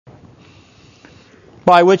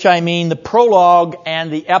by which I mean the prologue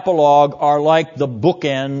and the epilogue are like the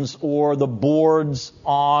bookends or the boards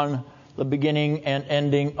on the beginning and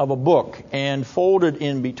ending of a book, and folded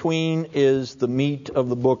in between is the meat of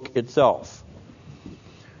the book itself.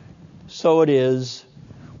 So it is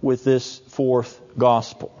with this fourth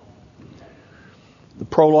gospel. The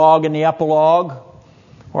prologue and the epilogue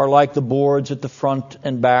are like the boards at the front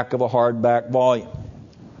and back of a hardback volume.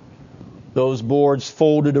 Those boards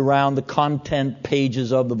folded around the content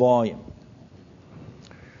pages of the volume.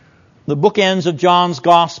 The bookends of John's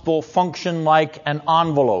gospel function like an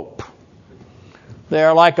envelope. They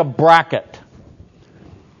are like a bracket.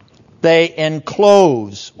 They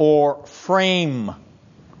enclose or frame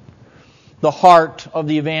the heart of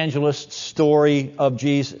the evangelist's story of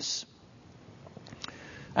Jesus.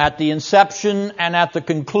 At the inception and at the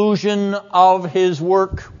conclusion of his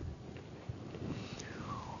work,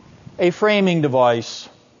 a framing device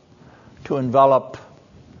to envelop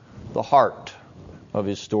the heart of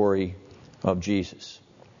his story of Jesus.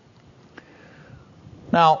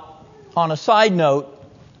 Now, on a side note,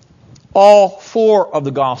 all four of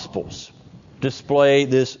the Gospels display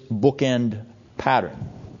this bookend pattern.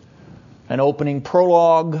 An opening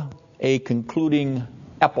prologue, a concluding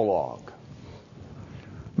epilogue.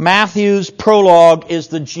 Matthew's prologue is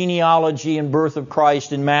the genealogy and birth of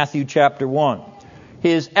Christ in Matthew chapter 1.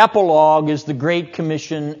 His epilogue is the Great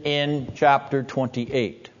Commission in chapter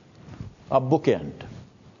 28. A bookend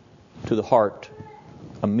to the heart,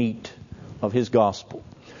 a meat of his gospel.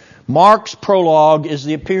 Mark's prologue is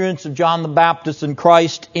the appearance of John the Baptist and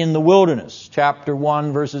Christ in the wilderness, chapter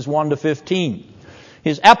 1, verses 1 to 15.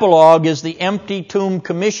 His epilogue is the empty tomb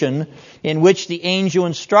commission in which the angel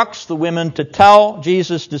instructs the women to tell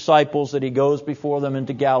Jesus' disciples that he goes before them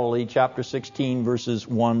into Galilee, chapter 16, verses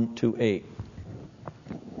 1 to 8.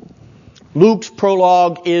 Luke's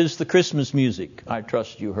prologue is the Christmas music. I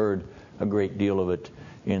trust you heard a great deal of it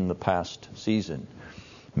in the past season.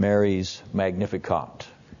 Mary's Magnificat,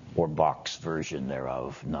 or Bach's version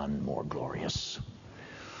thereof, none more glorious.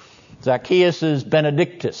 Zacchaeus'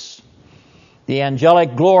 Benedictus. The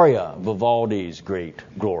angelic Gloria, Vivaldi's great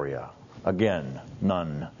Gloria. Again,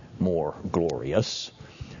 none more glorious.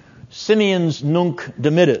 Simeon's Nunc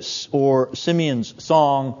Dimittis, or Simeon's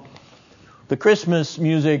Song. The Christmas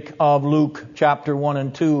music of Luke chapter 1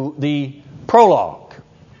 and 2. The prologue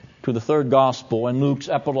to the third gospel, and Luke's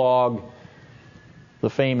epilogue, the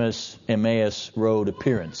famous Emmaus Road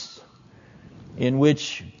appearance, in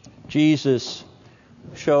which Jesus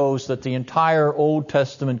shows that the entire Old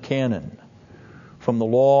Testament canon, from the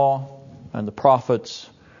law and the prophets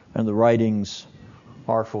and the writings,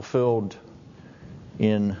 are fulfilled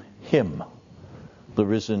in Him, the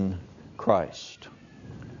risen Christ.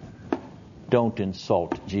 Don't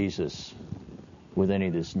insult Jesus with any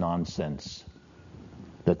of this nonsense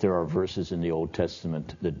that there are verses in the Old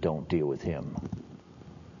Testament that don't deal with Him.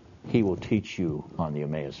 He will teach you on the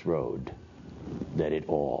Emmaus Road that it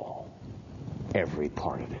all, every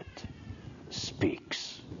part of it,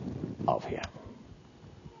 speaks of Him.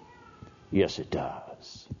 Yes, it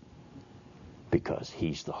does. Because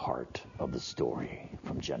He's the heart of the story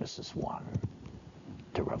from Genesis 1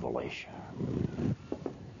 to Revelation.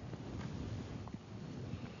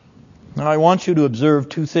 Now, I want you to observe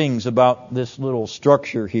two things about this little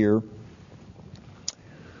structure here.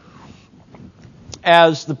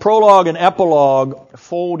 As the prologue and epilogue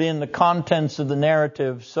fold in the contents of the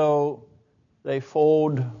narrative, so they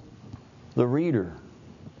fold the reader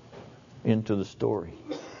into the story.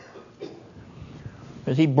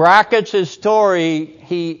 As he brackets his story,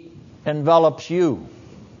 he envelops you.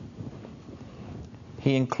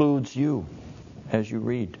 He includes you as you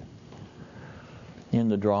read in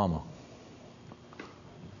the drama.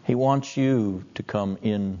 He wants you to come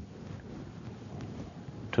in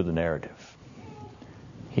to the narrative.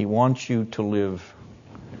 He wants you to live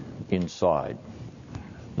inside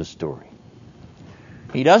the story.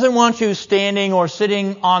 He doesn't want you standing or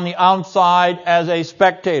sitting on the outside as a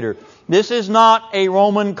spectator. This is not a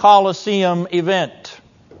Roman Colosseum event.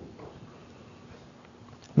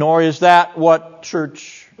 Nor is that what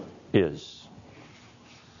church is.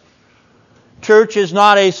 Church is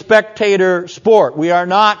not a spectator sport. We are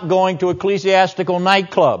not going to ecclesiastical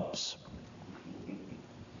nightclubs.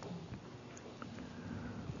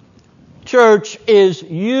 Church is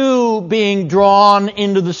you being drawn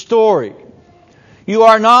into the story. You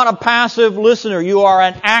are not a passive listener. You are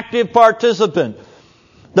an active participant.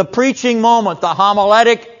 The preaching moment, the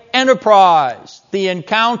homiletic enterprise, the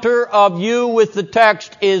encounter of you with the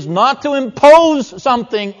text is not to impose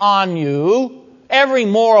something on you Every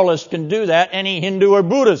moralist can do that. Any Hindu or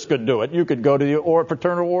Buddhist could do it. You could go to the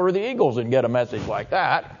Fraternal Order of the Eagles and get a message like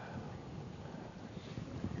that.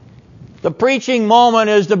 The preaching moment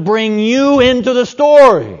is to bring you into the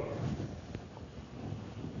story.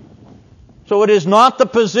 So it is not the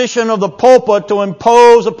position of the pulpit to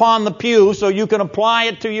impose upon the pew so you can apply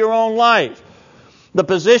it to your own life. The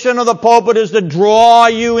position of the pulpit is to draw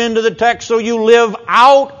you into the text so you live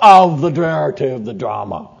out of the narrative, the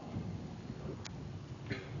drama.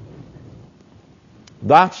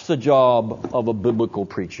 That's the job of a biblical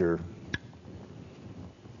preacher.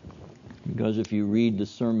 Because if you read the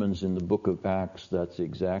sermons in the book of Acts, that's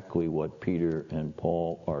exactly what Peter and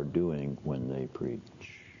Paul are doing when they preach.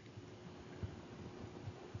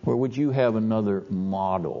 Or would you have another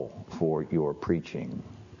model for your preaching?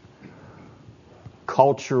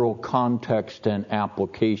 Cultural context and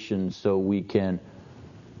application so we can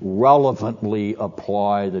relevantly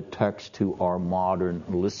apply the text to our modern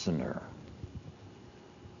listener.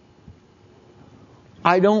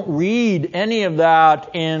 I don't read any of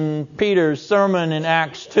that in Peter's sermon in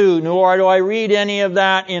Acts 2, nor do I read any of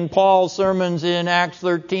that in Paul's sermons in Acts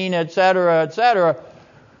 13, etc., etc.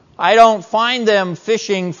 I don't find them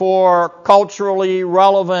fishing for culturally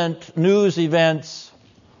relevant news events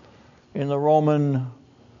in the Roman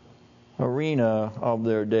arena of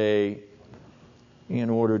their day in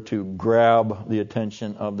order to grab the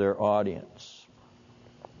attention of their audience.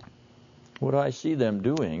 What I see them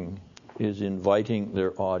doing is inviting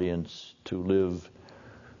their audience to live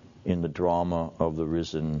in the drama of the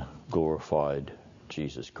risen, glorified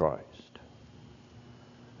Jesus Christ.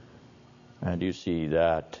 And you see,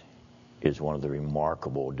 that is one of the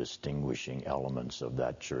remarkable distinguishing elements of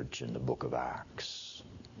that church in the book of Acts.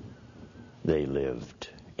 They lived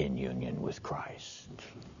in union with Christ.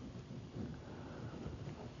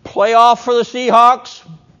 Playoff for the Seahawks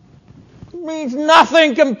means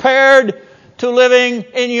nothing compared to living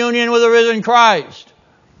in union with the risen Christ.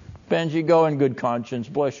 Benji, go in good conscience.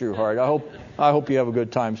 Bless your heart. I hope you have a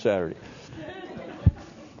good time Saturday.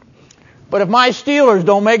 But if my Steelers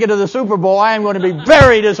don't make it to the Super Bowl, I am going to be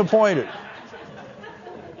very disappointed.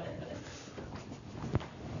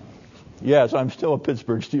 Yes, I'm still a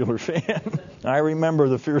Pittsburgh Steelers fan. I remember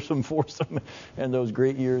the fearsome foursome and those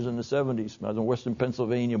great years in the 70s. I was a Western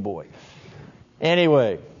Pennsylvania boy.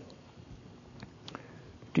 Anyway,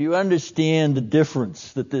 do you understand the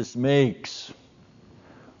difference that this makes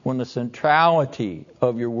when the centrality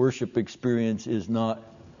of your worship experience is not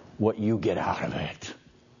what you get out of it?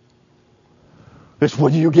 It's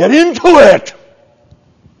when you get into it.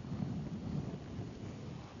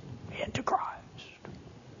 Into Christ.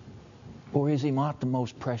 Or is He not the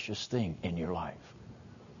most precious thing in your life?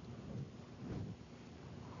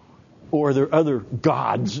 Or are there other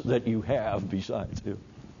gods that you have besides Him,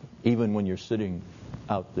 even when you're sitting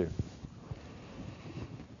out there?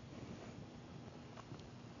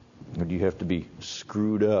 Or do you have to be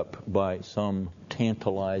screwed up by some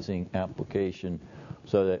tantalizing application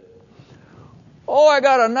so that, oh, I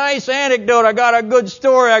got a nice anecdote, I got a good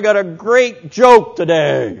story, I got a great joke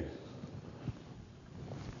today.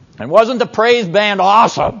 And wasn't the praise band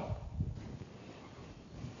awesome?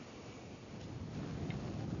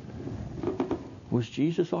 Was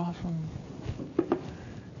Jesus awesome?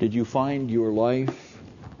 Did you find your life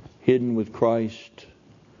hidden with Christ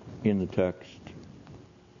in the text?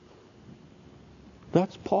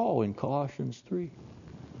 That's Paul in Colossians 3.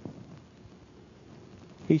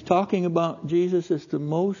 He's talking about Jesus as the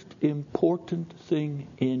most important thing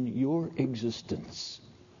in your existence.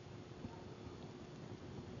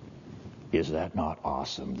 Is that not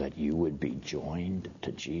awesome that you would be joined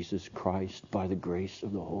to Jesus Christ by the grace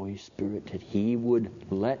of the Holy Spirit, that He would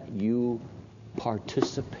let you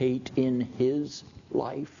participate in His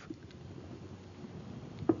life?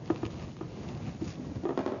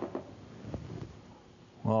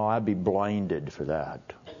 Well, I'd be blinded for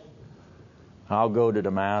that. I'll go to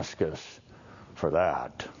Damascus for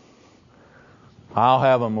that. I'll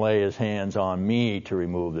have Him lay His hands on me to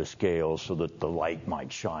remove the scales so that the light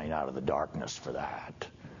might shine out of the darkness for that.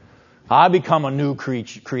 I become a new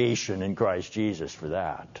creation in Christ Jesus for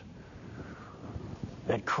that.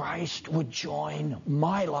 That Christ would join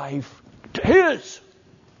my life to His.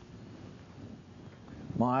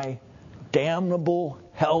 My damnable,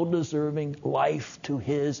 hell-deserving life to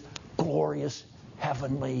His glorious,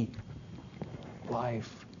 heavenly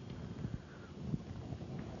life.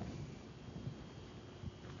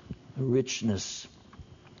 The richness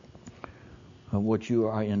of what you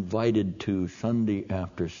are invited to Sunday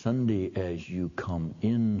after Sunday as you come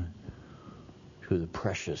in to the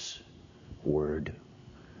precious Word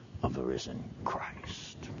of the risen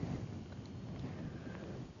Christ.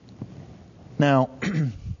 Now,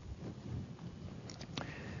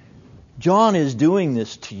 John is doing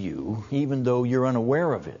this to you even though you're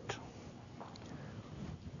unaware of it.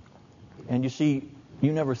 And you see,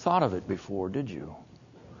 you never thought of it before, did you?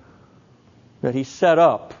 That he set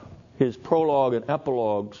up his prologue and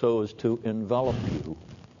epilogue so as to envelop you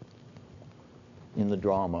in the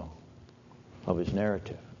drama of his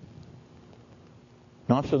narrative.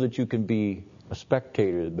 Not so that you can be a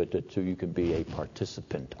spectator, but that so you can be a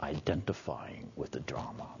participant identifying with the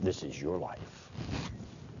drama. This is your life.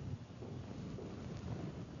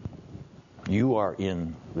 You are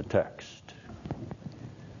in the text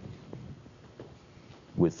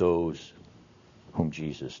with those whom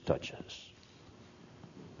Jesus touches.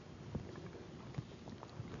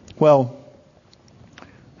 Well,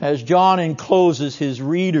 as John encloses his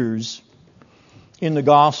readers in the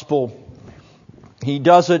gospel, he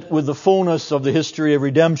does it with the fullness of the history of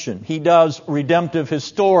redemption. He does redemptive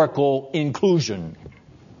historical inclusion.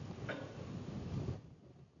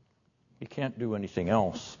 He can't do anything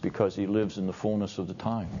else because he lives in the fullness of the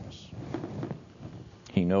times.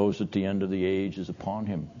 He knows that the end of the age is upon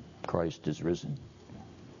him. Christ is risen.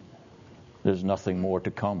 There's nothing more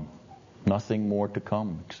to come. Nothing more to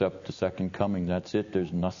come except the second coming. That's it.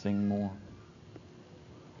 There's nothing more.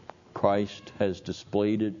 Christ has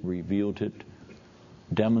displayed it, revealed it,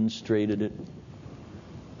 demonstrated it,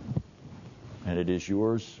 and it is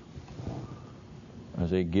yours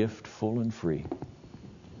as a gift full and free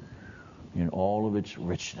in all of its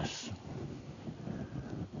richness,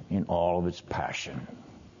 in all of its passion.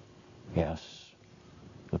 Yes,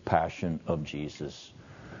 the passion of Jesus,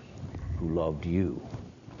 who loved you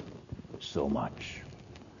so much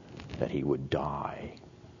that he would die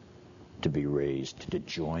to be raised to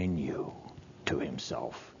join you to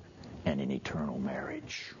himself and in eternal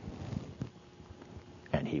marriage.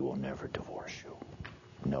 And he will never divorce you.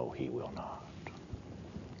 No, he will not.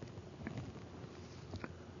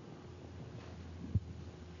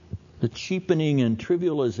 The cheapening and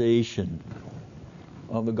trivialization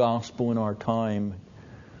of the gospel in our time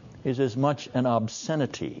is as much an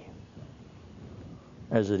obscenity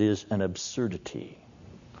as it is an absurdity.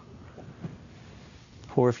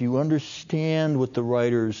 For if you understand what the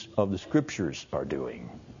writers of the Scriptures are doing,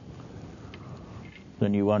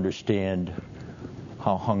 then you understand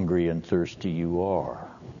how hungry and thirsty you are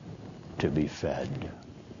to be fed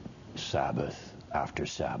Sabbath after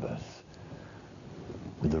Sabbath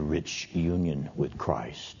with a rich union with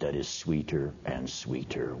Christ that is sweeter and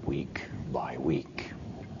sweeter week by week.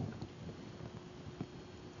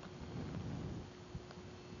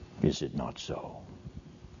 Is it not so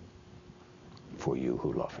for you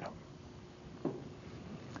who love him?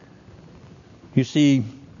 You see,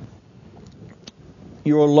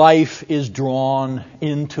 your life is drawn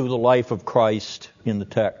into the life of Christ in the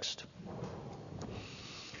text.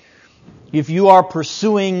 If you are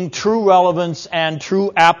pursuing true relevance and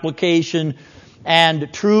true application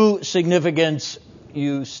and true significance,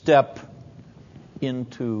 you step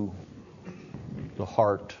into the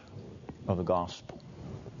heart of the gospel.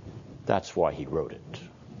 That's why he wrote it.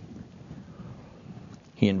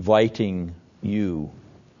 He inviting you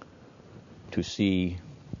to see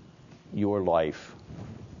your life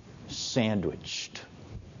sandwiched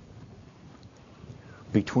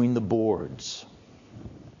between the boards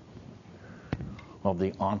of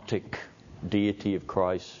the ontic deity of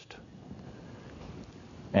Christ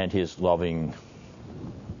and his loving,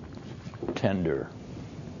 tender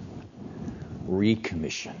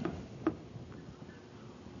recommission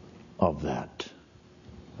of that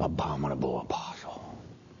abominable apostle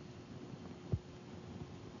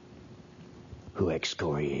who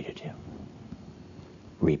excoriated him,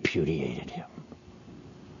 repudiated him,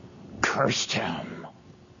 cursed him,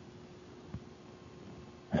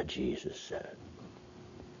 as Jesus said,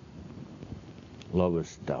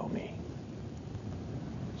 "Lovest thou me,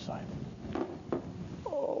 Simon?"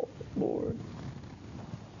 Oh, Lord,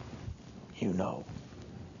 you know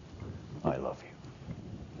I love you.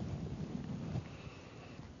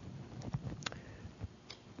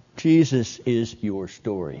 Jesus is your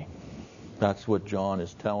story. That's what John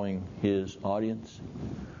is telling his audience.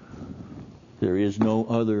 There is no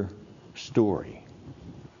other story.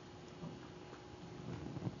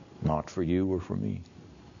 Not for you or for me.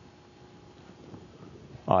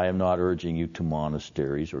 I am not urging you to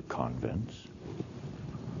monasteries or convents.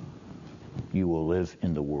 You will live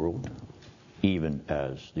in the world, even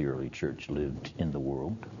as the early church lived in the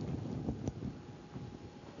world.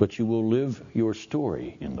 But you will live your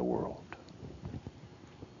story in the world.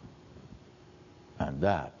 And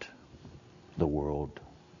that the world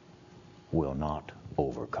will not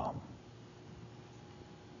overcome.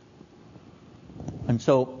 And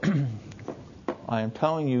so I am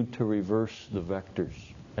telling you to reverse the vectors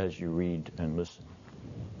as you read and listen.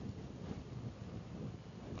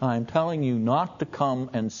 I am telling you not to come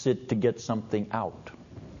and sit to get something out.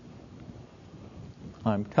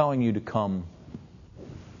 I'm telling you to come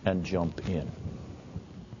and jump in.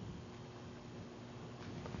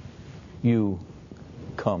 You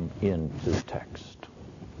come into the text.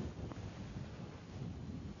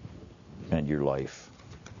 And your life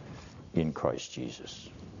in Christ Jesus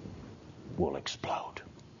will explode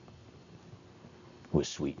with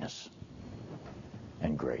sweetness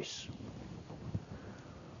and grace.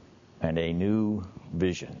 And a new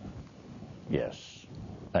vision, yes,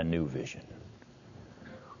 a new vision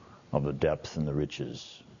of the depth and the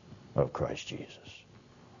riches of Christ Jesus.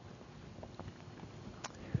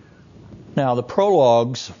 Now, the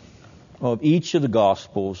prologues of each of the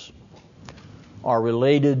Gospels are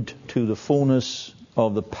related to the fullness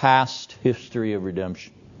of the past history of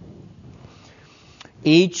redemption.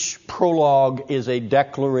 Each prologue is a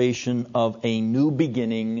declaration of a new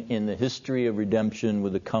beginning in the history of redemption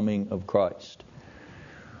with the coming of Christ.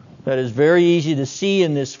 That is very easy to see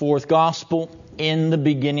in this fourth gospel. In the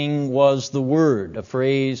beginning was the Word, a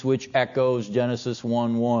phrase which echoes Genesis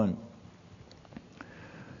 1:1.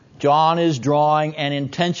 John is drawing an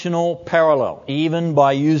intentional parallel, even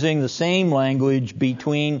by using the same language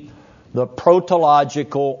between the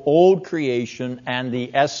protological old creation and the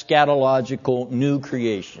eschatological new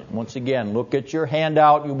creation. Once again, look at your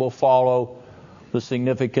handout. You will follow the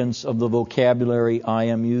significance of the vocabulary I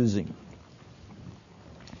am using.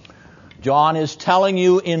 John is telling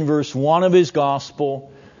you in verse 1 of his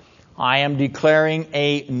gospel, I am declaring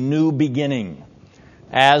a new beginning.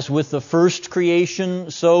 As with the first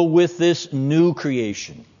creation, so with this new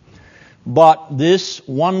creation. But this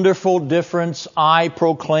wonderful difference I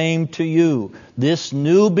proclaim to you. This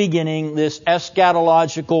new beginning, this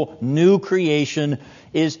eschatological new creation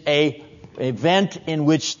is an event in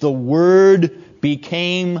which the Word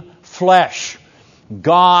became flesh.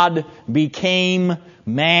 God became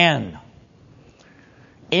man.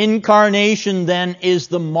 Incarnation then is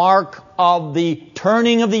the mark of the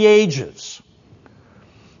turning of the ages.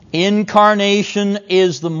 Incarnation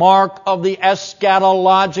is the mark of the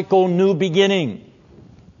eschatological new beginning.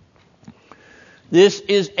 This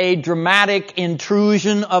is a dramatic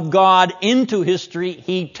intrusion of God into history.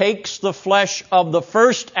 He takes the flesh of the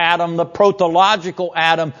first Adam, the protological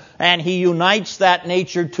Adam, and He unites that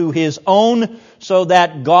nature to His own so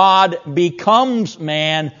that God becomes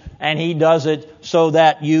man, and He does it so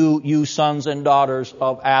that you sons and daughters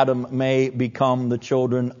of Adam may become the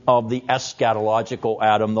children of the eschatological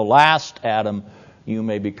Adam, the last Adam. You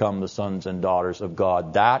may become the sons and daughters of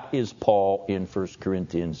God. That is Paul in 1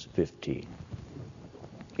 Corinthians 15.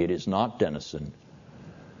 It is not Dennison.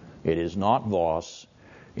 It is not Voss.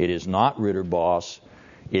 It is not Ritterboss.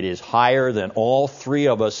 It is higher than all three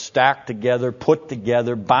of us stacked together, put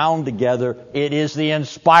together, bound together. It is the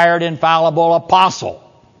inspired, infallible apostle.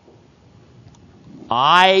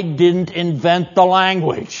 I didn't invent the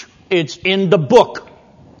language. It's in the book.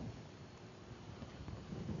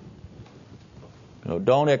 So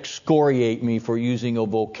don't excoriate me for using a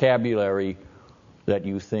vocabulary that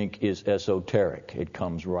you think is esoteric. It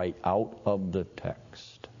comes right out of the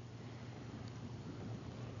text.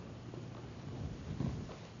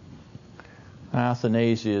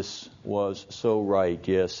 Athanasius was so right.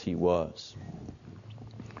 Yes, he was.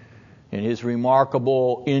 In his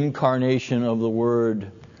remarkable incarnation of the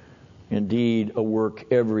Word, indeed a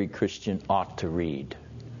work every Christian ought to read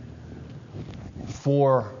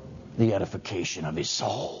for the edification of his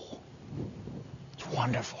soul. It's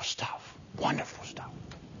wonderful stuff. Wonderful stuff.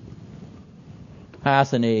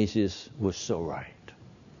 Athanasius was so right.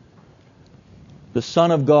 The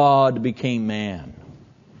Son of God became man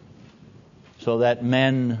so that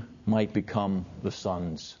men might become the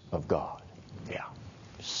sons of God. Yeah.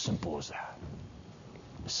 As simple as that.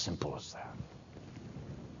 As simple as that.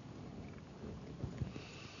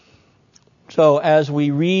 So as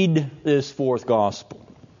we read this fourth gospel,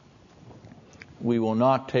 we will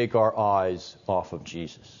not take our eyes off of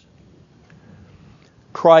Jesus.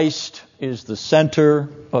 Christ is the center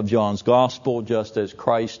of John's gospel, just as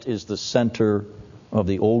Christ is the center of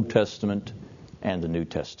the Old Testament and the New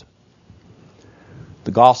Testament.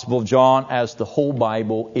 The Gospel of John, as the whole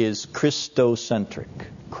Bible, is Christocentric,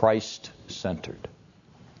 Christ-centered.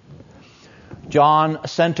 John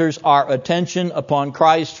centers our attention upon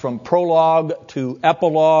Christ from prologue to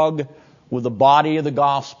epilogue, with the body of the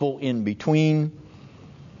gospel in between.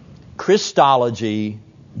 Christology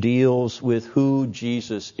deals with who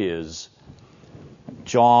Jesus is.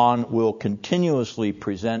 John will continuously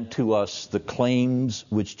present to us the claims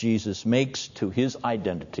which Jesus makes to his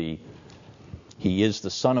identity. He is the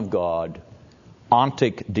Son of God,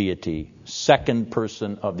 ontic deity, second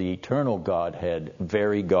person of the eternal Godhead,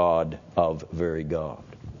 very God of very God.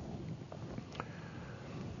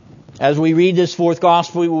 As we read this fourth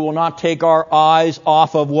gospel, we will not take our eyes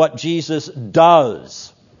off of what Jesus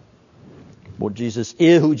does. What Jesus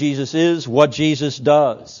is, who Jesus is, what Jesus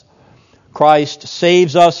does. Christ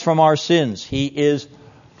saves us from our sins. He is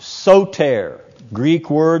soter, Greek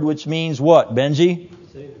word which means what, Benji?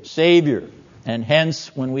 Savior. And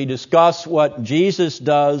hence, when we discuss what Jesus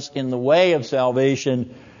does in the way of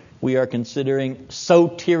salvation, we are considering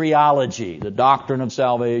soteriology, the doctrine of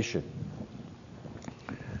salvation.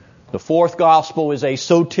 The fourth gospel is a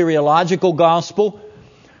soteriological gospel.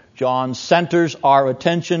 John centers our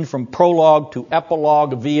attention from prologue to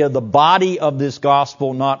epilogue via the body of this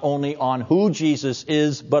gospel, not only on who Jesus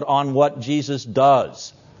is, but on what Jesus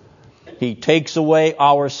does. He takes away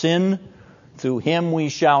our sin. Through him we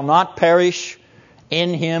shall not perish.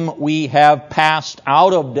 In him we have passed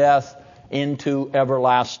out of death into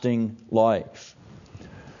everlasting life.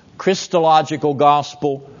 Christological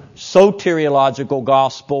gospel, soteriological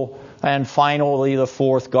gospel, and finally, the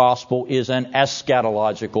fourth gospel is an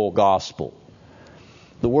eschatological gospel.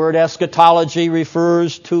 The word eschatology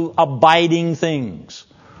refers to abiding things,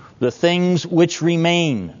 the things which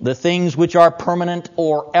remain, the things which are permanent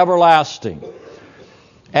or everlasting.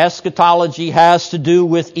 Eschatology has to do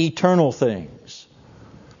with eternal things.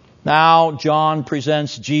 Now, John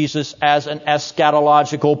presents Jesus as an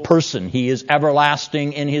eschatological person. He is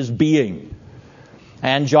everlasting in his being.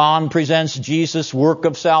 And John presents Jesus' work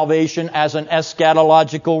of salvation as an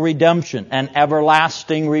eschatological redemption, an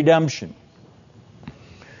everlasting redemption.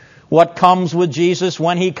 What comes with Jesus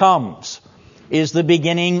when he comes is the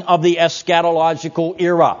beginning of the eschatological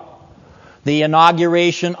era, the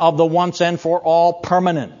inauguration of the once and for all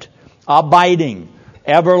permanent, abiding,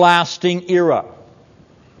 everlasting era.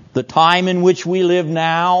 The time in which we live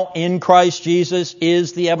now in Christ Jesus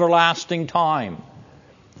is the everlasting time.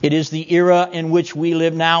 It is the era in which we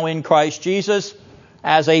live now in Christ Jesus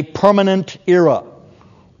as a permanent era.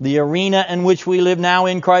 The arena in which we live now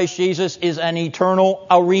in Christ Jesus is an eternal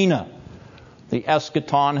arena. The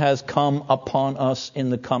eschaton has come upon us in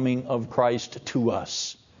the coming of Christ to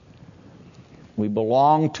us. We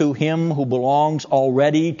belong to him who belongs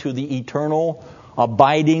already to the eternal,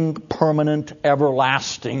 abiding, permanent,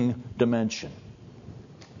 everlasting dimension.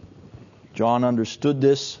 John understood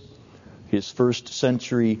this. His first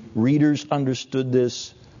century readers understood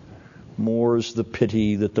this. More's the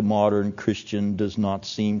pity that the modern Christian does not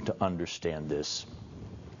seem to understand this,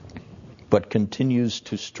 but continues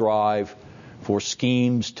to strive for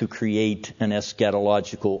schemes to create an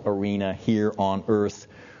eschatological arena here on earth,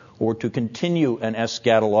 or to continue an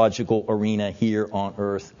eschatological arena here on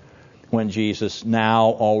earth when Jesus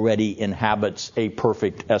now already inhabits a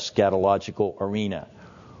perfect eschatological arena.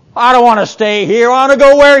 I don't want to stay here. I want to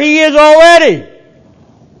go where he is already.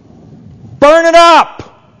 Burn it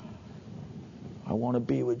up. I want to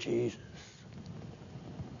be with Jesus.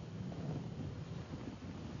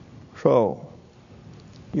 So,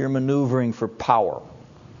 you're maneuvering for power,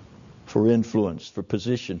 for influence, for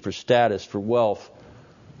position, for status, for wealth,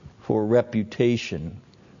 for reputation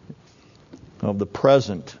of the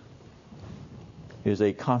present is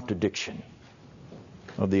a contradiction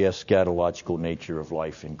of the eschatological nature of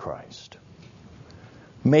life in Christ.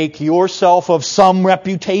 Make yourself of some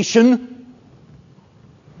reputation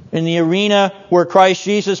in the arena where Christ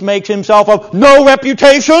Jesus makes himself of no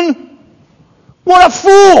reputation? What a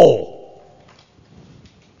fool!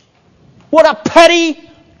 What a petty,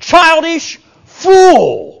 childish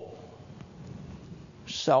fool!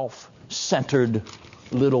 Self-centered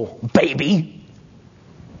little baby.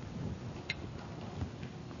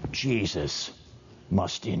 Jesus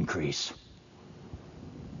must increase,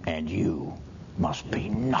 and you must be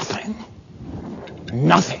nothing,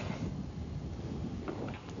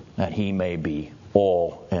 that he may be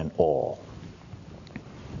all in all.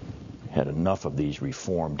 Had enough of these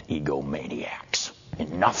reformed egomaniacs.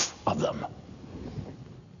 Enough of them.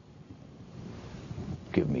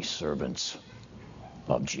 Give me servants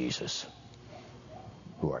of Jesus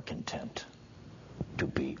who are content to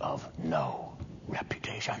be of no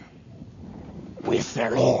reputation with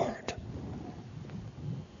their Lord.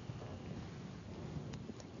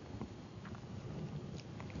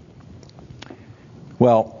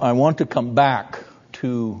 Well, I want to come back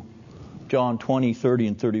to John 20, 30,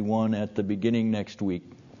 and 31 at the beginning next week.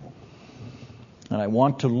 And I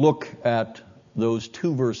want to look at those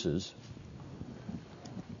two verses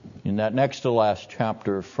in in that next to last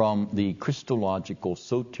chapter from the Christological,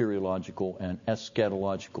 soteriological, and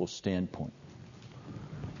eschatological standpoint.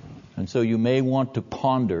 And so you may want to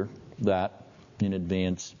ponder that in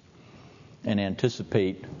advance and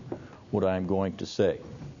anticipate what I'm going to say.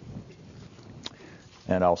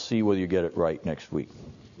 And I'll see whether you get it right next week.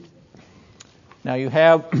 Now you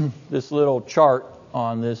have this little chart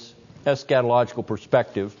on this eschatological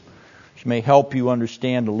perspective, which may help you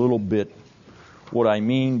understand a little bit what I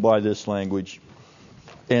mean by this language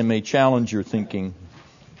and may challenge your thinking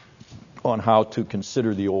on how to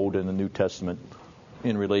consider the Old and the New Testament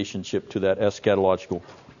in relationship to that eschatological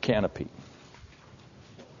canopy.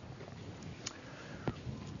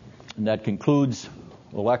 And that concludes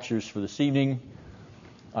the lectures for this evening.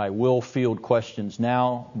 I will field questions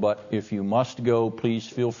now, but if you must go, please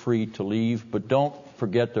feel free to leave. But don't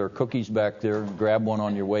forget there are cookies back there. Grab one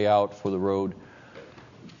on your way out for the road,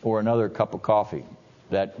 or another cup of coffee,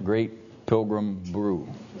 that great Pilgrim brew.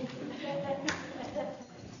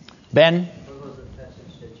 Ben?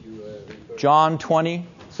 John 20,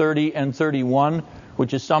 30, and 31,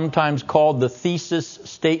 which is sometimes called the thesis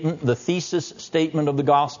statement of the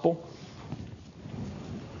gospel.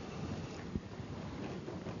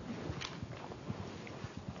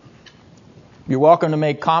 You're welcome to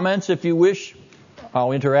make comments if you wish.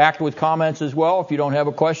 I'll interact with comments as well if you don't have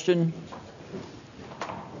a question.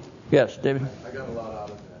 Yes, David? I got a lot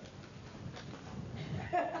out of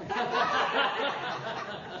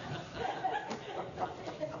that.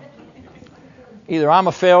 Either I'm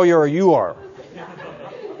a failure or you are.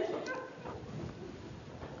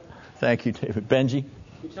 Thank you, David. Benji?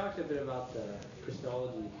 We talked a bit about the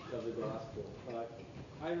Christology of the gospel.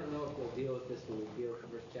 I don't know if we'll deal with this when we deal with the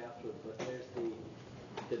first chapter, but there's the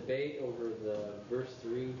debate over the verse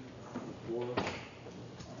 3 and 4,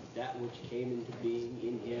 that which came into being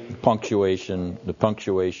in him. The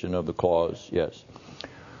punctuation of the clause, yes.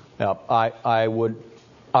 Now, I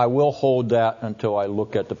will hold that until I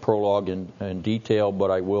look at the prologue in detail,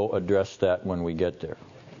 but I will address that when we get there.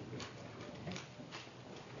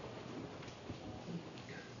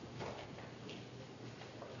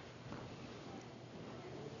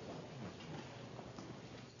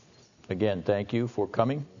 Again, thank you for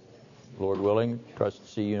coming. Lord willing, trust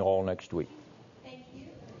to see you all next week. Thank you.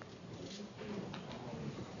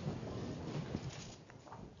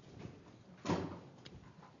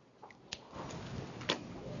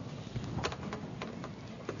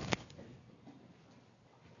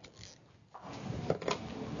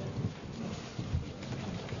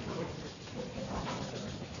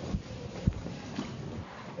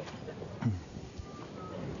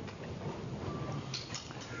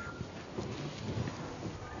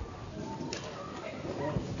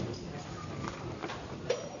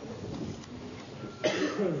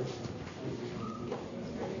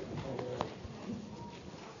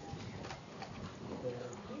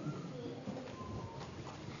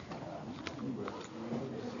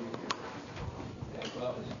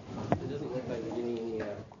 It doesn't look like we're getting any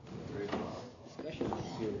discussion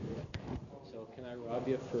here. So can I rob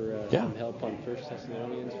you for some help on 1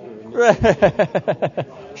 Thessalonians for a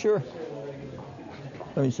minute? Sure.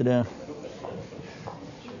 Let me sit down.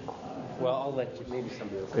 Well, I'll let you. Maybe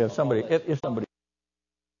somebody else. If somebody.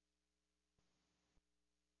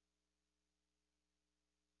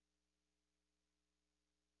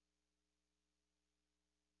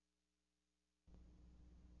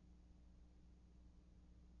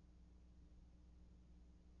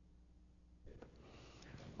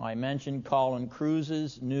 I mentioned Colin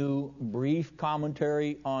Cruise's new brief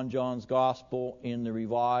commentary on John's Gospel in the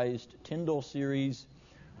revised Tyndale series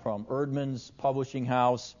from Erdman's publishing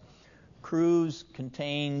house. Cruise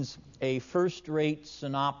contains a first-rate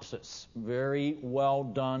synopsis, very well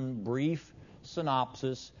done brief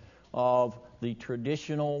synopsis of the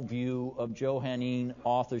traditional view of Johannine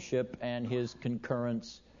authorship and his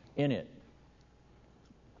concurrence in it.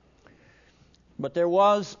 But there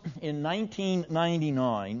was, in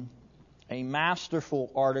 1999, a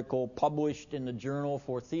masterful article published in the Journal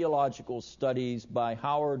for Theological Studies by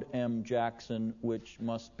Howard M. Jackson, which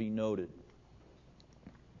must be noted.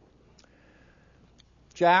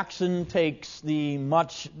 Jackson takes the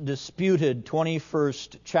much disputed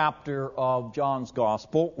 21st chapter of John's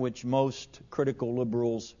Gospel, which most critical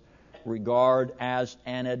liberals regard as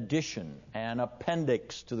an addition, an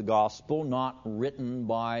appendix to the Gospel, not written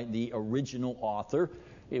by the original author.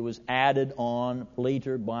 It was added on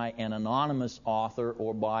later by an anonymous author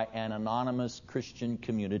or by an anonymous Christian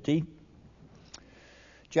community.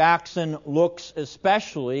 Jackson looks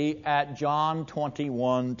especially at John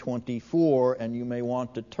 21:24, and you may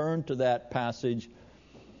want to turn to that passage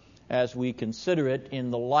as we consider it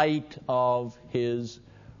in the light of his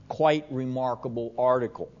quite remarkable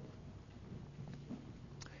article.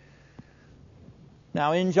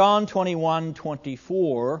 Now, in John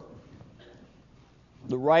 21:24,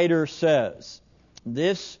 the writer says,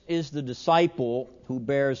 "This is the disciple who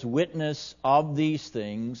bears witness of these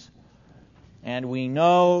things, and we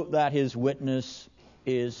know that his witness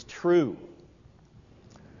is true."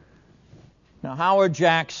 Now, Howard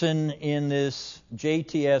Jackson, in this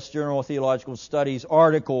JTS, Journal of Theological Studies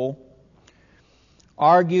article,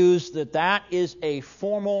 argues that that is a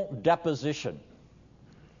formal deposition.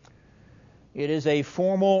 It is a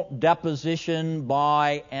formal deposition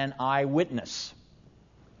by an eyewitness.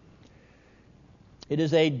 It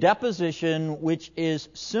is a deposition which is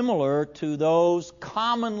similar to those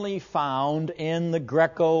commonly found in the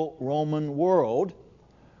Greco-Roman world.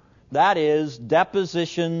 That is,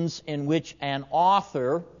 depositions in which an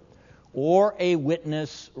author or a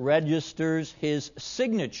witness registers his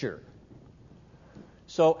signature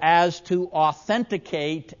so as to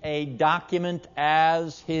authenticate a document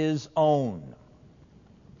as his own.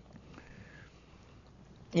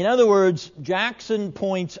 In other words, Jackson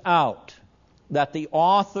points out that the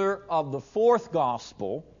author of the fourth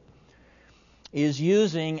gospel is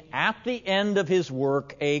using, at the end of his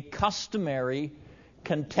work, a customary,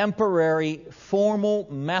 contemporary,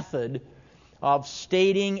 formal method of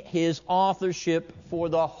stating his authorship for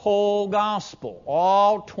the whole gospel,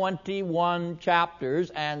 all 21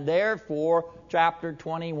 chapters, and therefore chapter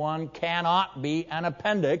 21 cannot be an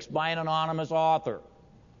appendix by an anonymous author.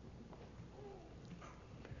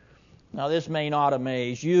 Now, this may not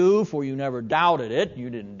amaze you, for you never doubted it. You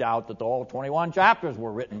didn't doubt that all 21 chapters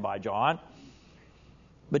were written by John.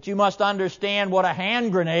 But you must understand what a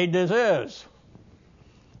hand grenade this is.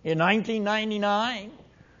 In 1999,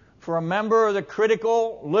 for a member of the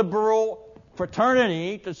critical liberal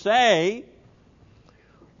fraternity to say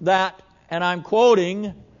that, and I'm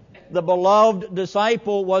quoting, the beloved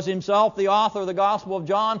disciple was himself the author of the Gospel of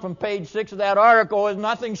John from page 6 of that article is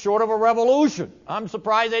nothing short of a revolution. I'm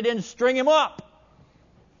surprised they didn't string him up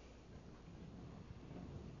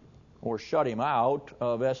or shut him out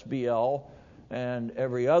of SBL and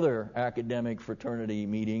every other academic fraternity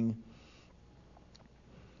meeting.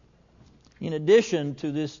 In addition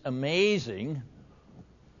to this amazing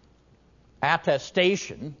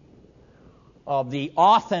attestation of the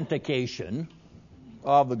authentication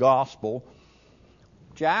of the gospel,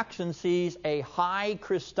 Jackson sees a high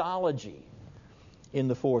Christology in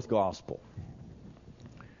the fourth gospel.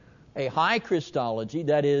 A high Christology,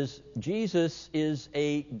 that is, Jesus is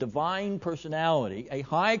a divine personality, a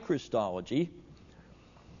high Christology,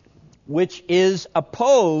 which is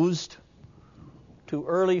opposed to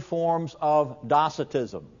early forms of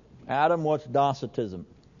Docetism. Adam, what's Docetism?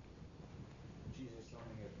 Jesus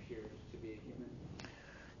only appears to be a human.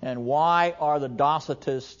 And why are the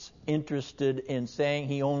Docetists interested in saying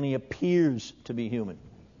he only appears to be human?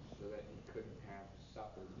 So that he couldn't have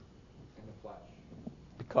suffered in the flesh.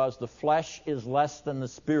 Because the flesh is less than the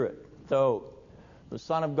spirit. So the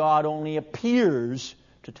Son of God only appears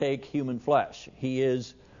to take human flesh. He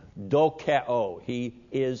is dokeo. He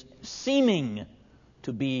is seeming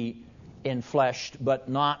to be enfleshed, but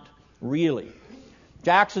not really.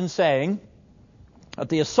 Jackson's saying that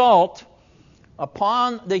the assault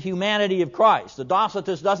upon the humanity of Christ, the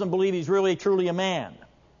Docetist doesn't believe he's really truly a man.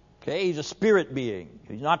 Okay, he's a spirit being.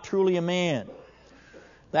 He's not truly a man.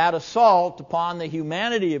 That assault upon the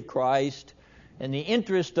humanity of Christ in the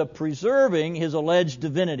interest of preserving his alleged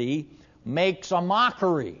divinity makes a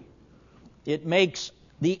mockery. It makes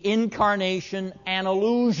the incarnation an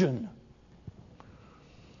illusion.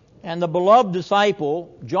 And the beloved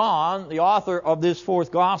disciple, John, the author of this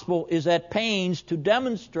fourth gospel, is at pains to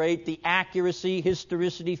demonstrate the accuracy,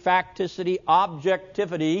 historicity, facticity,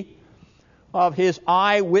 objectivity of his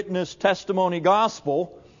eyewitness testimony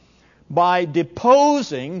gospel by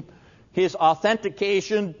deposing his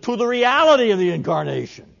authentication to the reality of the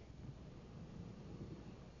incarnation.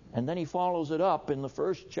 And then he follows it up in the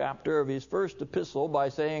first chapter of his first epistle by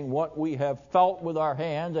saying, what we have felt with our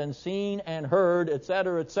hands and seen and heard,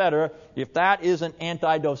 etc., etc. If that isn't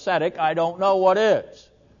anti-docetic, I don't know what is.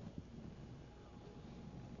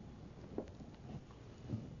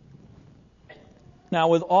 Now,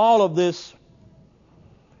 with all of this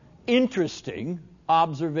interesting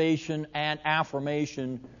observation and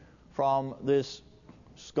affirmation from this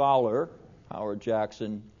scholar, Howard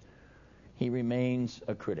Jackson, he remains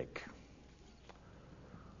a critic.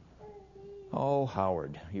 Oh,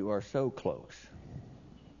 Howard, you are so close.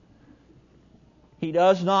 He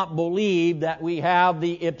does not believe that we have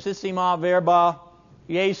the ipsissima verba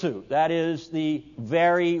Jesu. That is the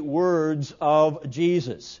very words of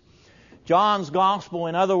Jesus. John's gospel,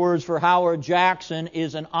 in other words, for Howard Jackson,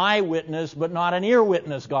 is an eyewitness but not an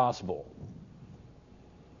ear-witness gospel.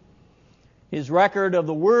 His record of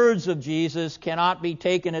the words of Jesus cannot be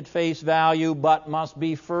taken at face value but must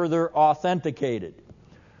be further authenticated.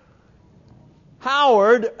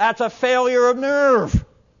 Howard, that's a failure of nerve.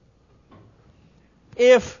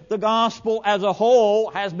 If the gospel as a whole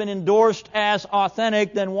has been endorsed as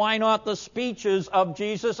authentic, then why not the speeches of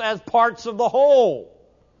Jesus as parts of the whole?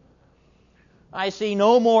 I see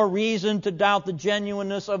no more reason to doubt the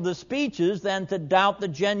genuineness of the speeches than to doubt the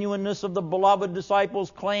genuineness of the beloved disciples'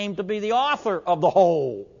 claim to be the author of the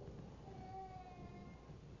whole.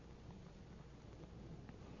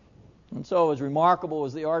 And so, as remarkable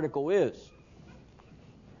as the article is,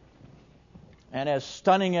 and as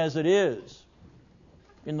stunning as it is,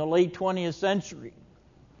 in the late 20th century,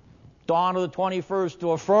 dawn of the 21st,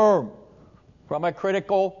 to affirm from a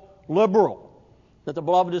critical liberal that the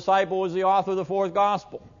beloved disciple was the author of the fourth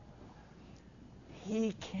gospel,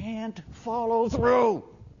 he can't follow through.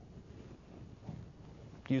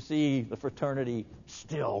 You see, the fraternity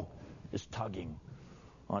still is tugging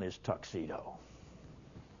on his tuxedo.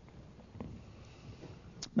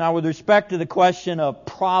 Now, with respect to the question of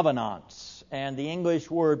provenance, and the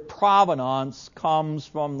English word provenance comes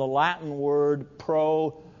from the Latin word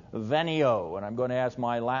provenio, and I'm going to ask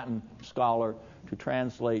my Latin scholar to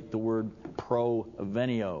translate the word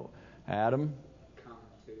provenio. Adam?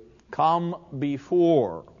 Come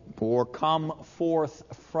before, or come forth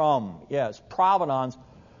from. Yes, provenance.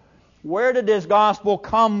 Where did this gospel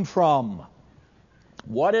come from?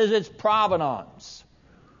 What is its provenance?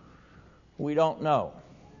 We don't know.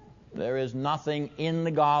 There is nothing in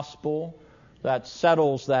the gospel that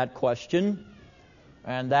settles that question,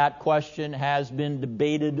 and that question has been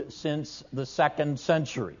debated since the 2nd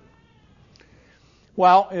century.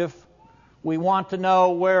 Well, if we want to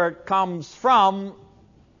know where it comes from,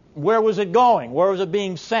 where was it going? Where was it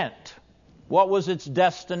being sent? What was its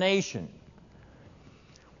destination?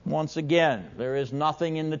 Once again, there is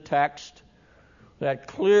nothing in the text that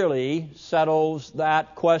clearly settles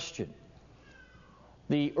that question.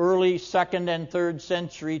 The early 2nd and 3rd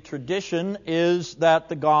century tradition is that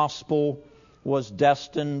the gospel was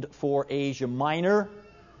destined for Asia Minor,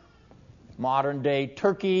 modern-day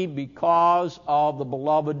Turkey, because of the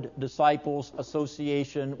beloved disciples'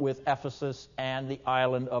 association with Ephesus and the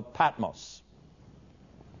island of Patmos.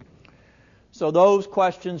 So those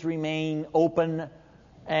questions remain open,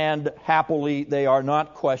 and happily they are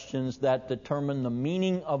not questions that determine the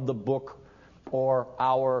meaning of the book or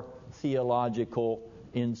our theological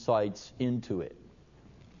insights into it.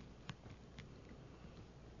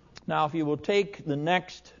 Now, if you will take the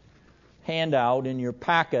next handout in your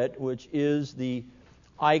packet, which is the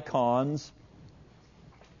icons.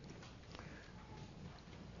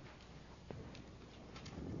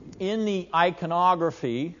 In the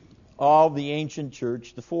iconography of the ancient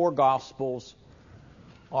church, the four Gospels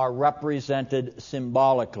are represented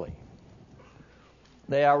symbolically.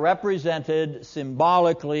 They are represented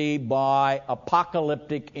symbolically by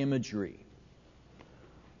apocalyptic imagery.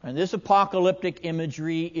 And this apocalyptic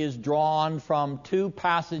imagery is drawn from two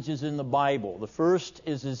passages in the Bible. The first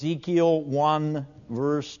is Ezekiel 1,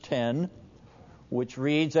 verse 10, which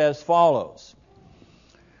reads as follows.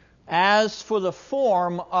 As for the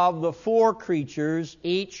form of the four creatures,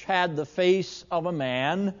 each had the face of a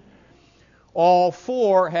man. All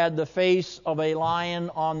four had the face of a lion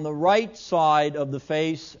on the right side of the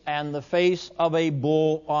face and the face of a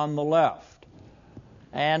bull on the left.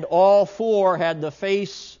 And all four had the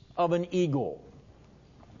face of an eagle.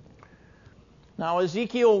 Now,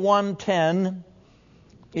 Ezekiel 1:10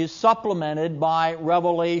 is supplemented by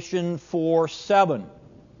Revelation 4:7,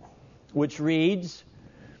 which reads,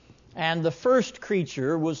 And the first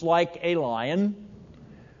creature was like a lion,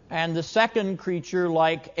 and the second creature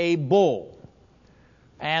like a bull.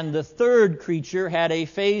 And the third creature had a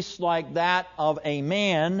face like that of a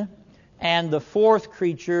man, and the fourth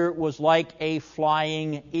creature was like a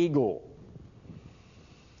flying eagle.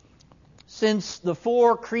 Since the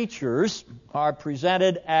four creatures are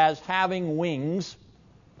presented as having wings,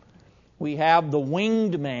 we have the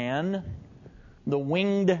winged man, the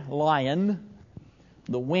winged lion,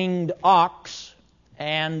 the winged ox,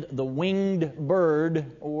 and the winged bird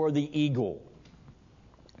or the eagle.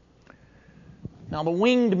 Now, the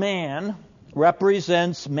winged man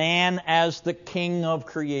represents man as the king of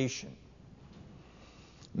creation,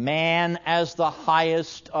 man as the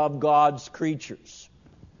highest of God's creatures,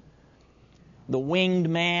 the winged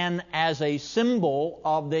man as a symbol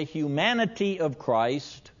of the humanity of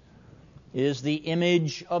Christ is the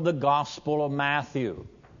image of the Gospel of Matthew.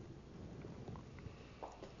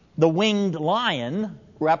 The winged lion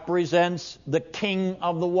represents the king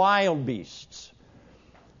of the wild beasts,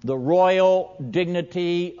 the royal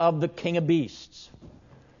dignity of the king of beasts.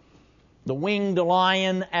 The winged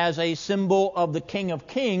lion, as a symbol of the King of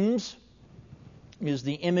Kings, is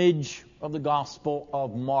the image of the Gospel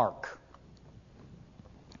of Mark.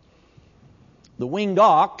 The winged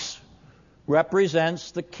ox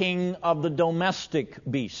represents the king of the domestic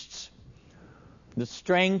beasts, the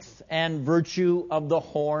strength and virtue of the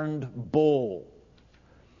horned bull.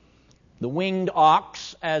 The winged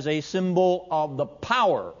ox, as a symbol of the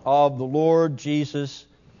power of the Lord Jesus,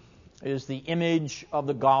 is the image of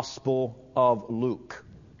the Gospel of Luke.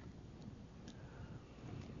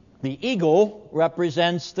 The eagle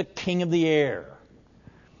represents the king of the air,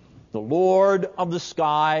 the Lord of the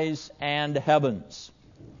skies and heavens.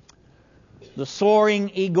 The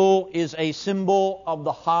soaring eagle is a symbol of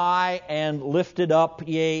the high and lifted up,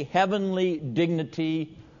 yea, heavenly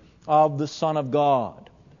dignity of the Son of God.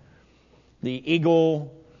 The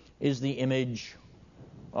eagle is the image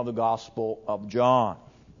of the Gospel of John.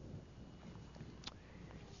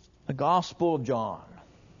 The Gospel of John,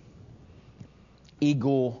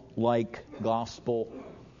 eagle-like gospel,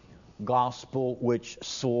 gospel which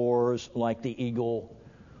soars like the eagle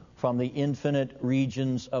from the infinite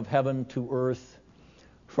regions of heaven to earth,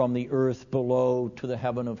 from the earth below to the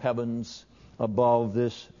heaven of heavens above.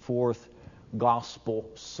 This fourth gospel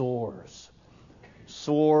soars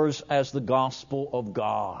as the gospel of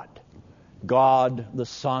God, God the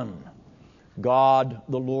Son, God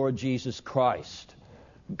the Lord Jesus Christ,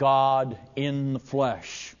 God in the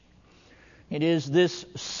flesh. It is this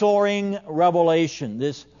soaring revelation,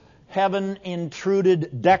 this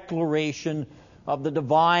heaven-intruded declaration of the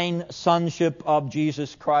divine sonship of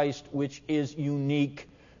Jesus Christ, which is unique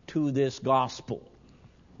to this gospel.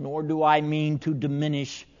 Nor do I mean to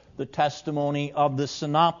diminish the testimony of the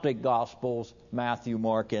synoptic gospels, Matthew,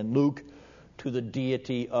 Mark, and Luke, to the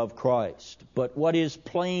deity of Christ. But what is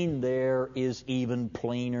plain there is even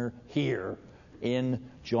plainer here in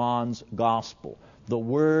John's gospel. The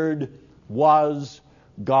Word was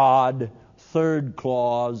God, third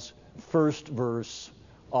clause, first verse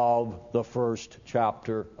of the first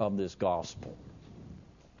chapter of this gospel.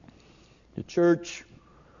 The church,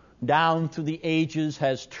 down through the ages,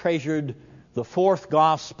 has treasured the fourth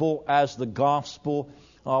gospel as the gospel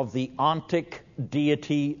of the ontic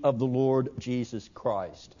deity of the Lord Jesus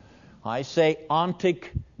Christ. I say ontic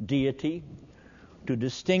deity to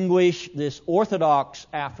distinguish this orthodox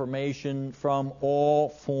affirmation from all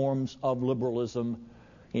forms of liberalism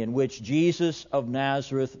in which Jesus of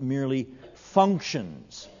Nazareth merely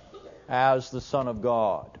functions as the Son of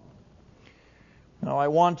God. Now, I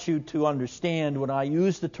want you to understand, when I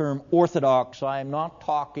use the term orthodox, I am not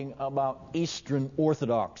talking about Eastern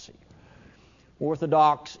Orthodoxy.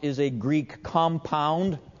 Orthodox is a Greek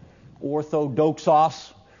compound,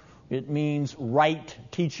 orthodoxos. It means right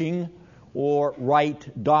teaching or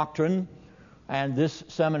right doctrine. And this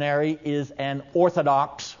seminary is an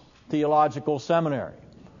Orthodox Theological Seminary.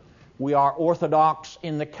 We are Orthodox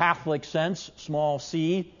in the Catholic sense, small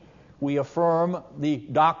c. We affirm the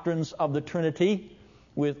doctrines of the Trinity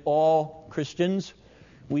with all Christians.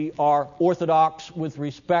 We are Orthodox with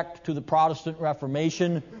respect to the Protestant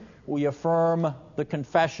Reformation. We affirm the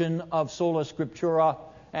confession of sola scriptura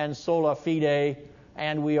and sola fide,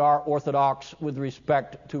 and we are Orthodox with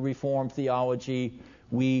respect to Reformed theology.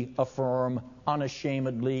 We affirm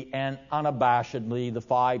unashamedly and unabashedly the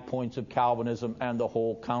 5 points of Calvinism and the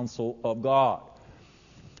whole counsel of God.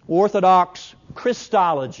 Orthodox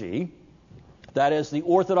Christology, that is the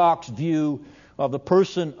Orthodox view of the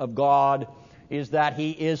person of God, is that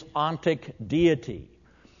He is ontic deity.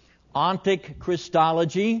 Ontic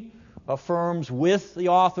Christology affirms with the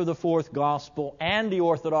author of the fourth gospel and the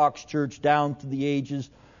Orthodox Church down through the ages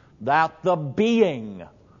that the being,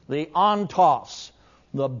 the ontos,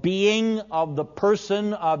 the being of the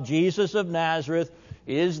person of Jesus of Nazareth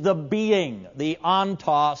is the being, the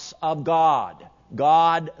ontos of God,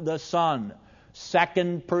 God the Son,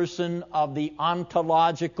 second person of the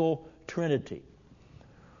ontological Trinity.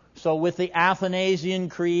 So with the Athanasian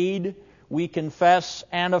Creed, we confess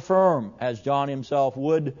and affirm, as John himself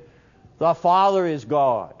would, the Father is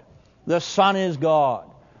God, the Son is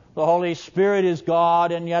God, the Holy Spirit is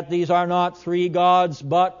God, and yet these are not three gods,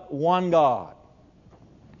 but one God.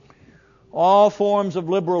 All forms of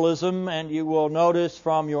liberalism, and you will notice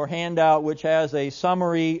from your handout, which has a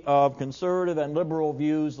summary of conservative and liberal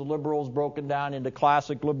views, the liberals broken down into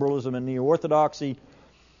classic liberalism and neo-orthodoxy.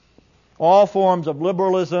 All forms of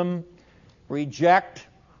liberalism reject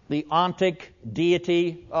the ontic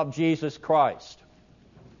deity of Jesus Christ.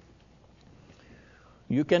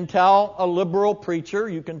 You can tell a liberal preacher,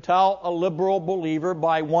 you can tell a liberal believer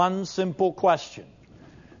by one simple question.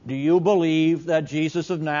 Do you believe that Jesus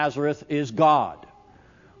of Nazareth is God?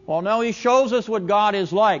 Well, no, he shows us what God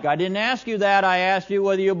is like. I didn't ask you that. I asked you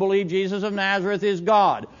whether you believe Jesus of Nazareth is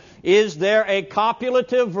God. Is there a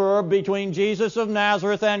copulative verb between Jesus of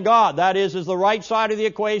Nazareth and God? That is the right side of the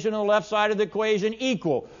equation and the left side of the equation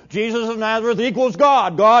equal? Jesus of Nazareth equals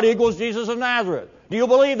God. God equals Jesus of Nazareth. Do you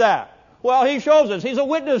believe that? Well, he shows us. He's a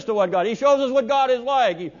witness to what God. He shows us what God is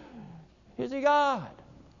like. Is he God?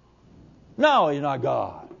 No, he's not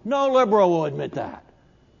God. No liberal will admit that.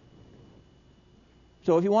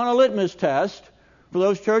 So if you want a litmus test for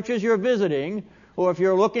those churches you're visiting, or if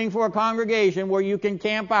you're looking for a congregation where you can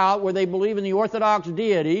camp out, where they believe in the Orthodox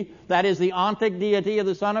deity, that is the ontic deity of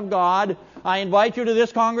the Son of God, I invite you to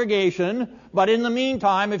this congregation. But in the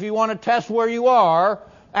meantime, if you want to test where you are,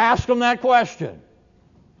 ask them that question.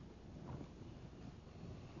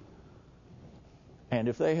 And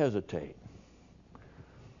if they hesitate,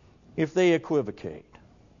 if they equivocate,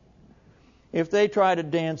 if they try to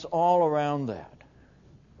dance all around that,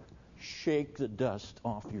 shake the dust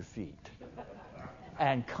off your feet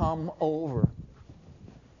and come over.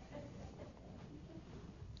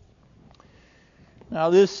 Now,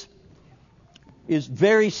 this is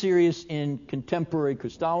very serious in contemporary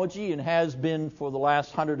Christology and has been for the last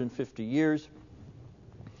 150 years,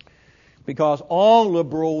 because all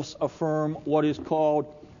liberals affirm what is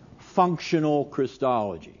called functional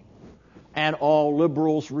Christology, and all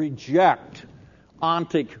liberals reject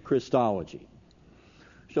ontic Christology.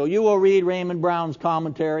 So you will read Raymond Brown's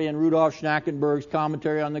commentary and Rudolf Schnackenberg's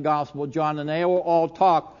commentary on the Gospel of John, and they will all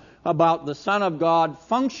talk about the Son of God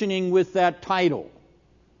functioning with that title.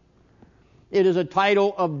 It is a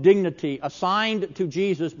title of dignity assigned to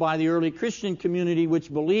Jesus by the early Christian community,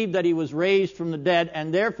 which believed that he was raised from the dead,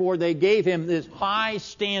 and therefore they gave him this high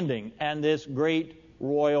standing and this great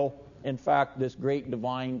royal, in fact, this great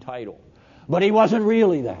divine title. But he wasn't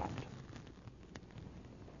really that.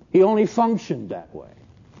 He only functioned that way.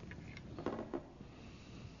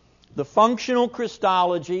 The functional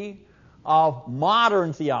Christology of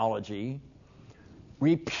modern theology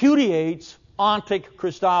repudiates ontic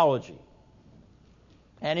Christology,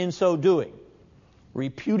 and in so doing,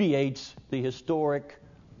 repudiates the historic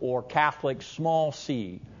or Catholic small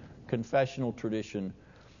c confessional tradition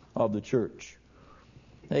of the church.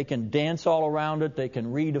 They can dance all around it, they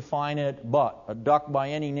can redefine it, but a duck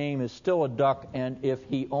by any name is still a duck, and if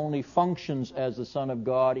he only functions as the Son of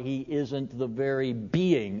God, he isn't the very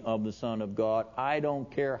being of the Son of God. I don't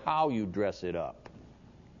care how you dress it up.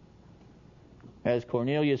 As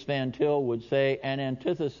Cornelius Van Til would say, an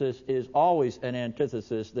antithesis is always an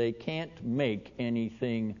antithesis. They can't make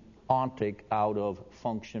anything ontic out of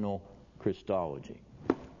functional Christology.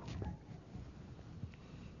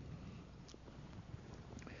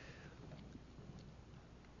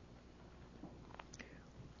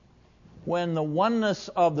 When the oneness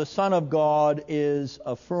of the Son of God is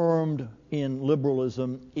affirmed in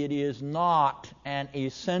liberalism, it is not an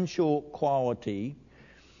essential quality.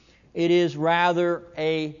 It is rather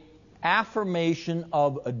an affirmation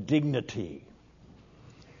of a dignity.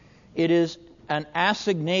 It is an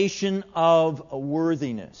assignation of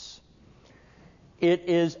worthiness. It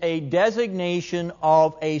is a designation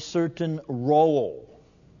of a certain role.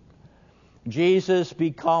 Jesus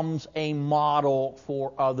becomes a model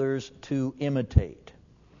for others to imitate.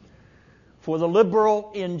 For the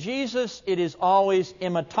liberal, in Jesus, it is always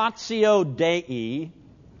imitatio Dei,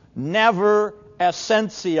 never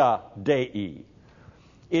essentia Dei.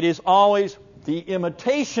 It is always the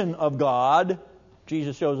imitation of God.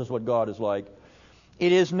 Jesus shows us what God is like.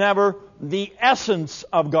 It is never the essence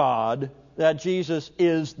of God, that Jesus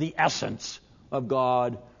is the essence of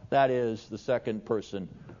God. That is the second person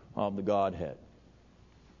of the Godhead.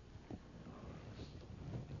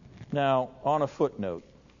 Now, on a footnote,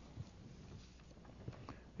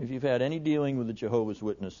 if you've had any dealing with the Jehovah's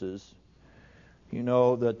Witnesses, you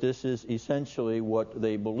know that this is essentially what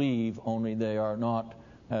they believe, only they are not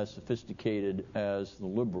as sophisticated as the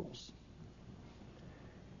liberals.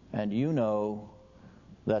 And you know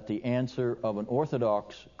that the answer of an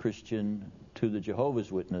Orthodox Christian to the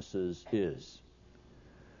Jehovah's Witnesses is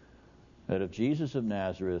that if Jesus of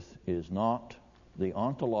Nazareth is not the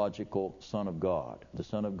ontological Son of God, the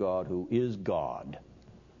Son of God who is God,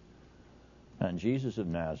 and Jesus of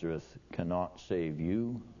Nazareth cannot save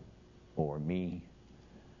you or me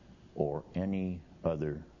or any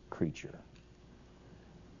other creature.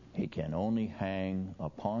 He can only hang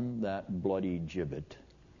upon that bloody gibbet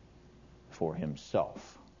for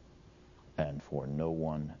himself and for no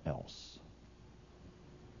one else.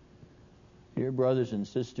 Dear brothers and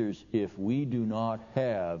sisters, if we do not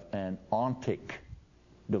have an ontic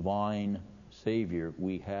divine Savior,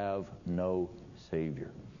 we have no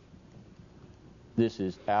Savior. This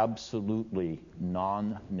is absolutely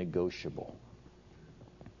non-negotiable.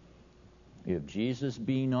 If Jesus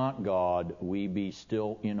be not God, we be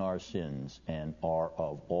still in our sins and are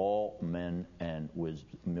of all men and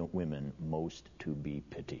women most to be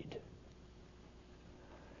pitied.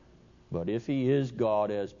 But if he is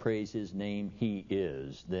God, as praise his name he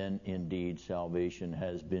is, then indeed salvation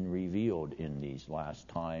has been revealed in these last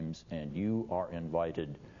times, and you are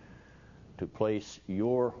invited to place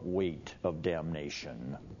your weight of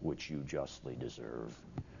damnation, which you justly deserve,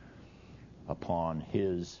 upon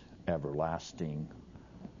his everlasting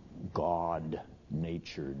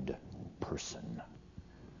God-natured person.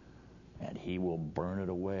 And he will burn it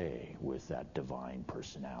away with that divine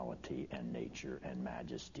personality and nature and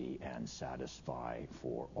majesty and satisfy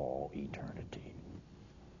for all eternity.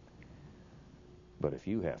 But if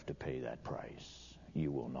you have to pay that price,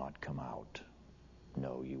 you will not come out.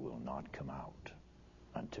 No, you will not come out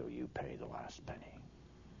until you pay the last penny.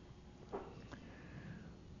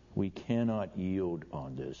 We cannot yield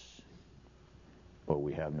on this, or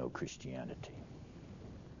we have no Christianity.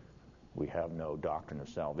 We have no doctrine of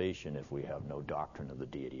salvation if we have no doctrine of the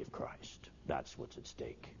deity of Christ. That's what's at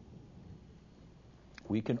stake.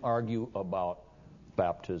 We can argue about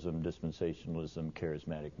baptism, dispensationalism,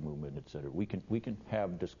 charismatic movement, etc. We can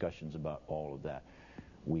have discussions about all of that.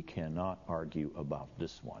 We cannot argue about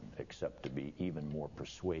this one except to be even more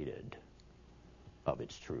persuaded of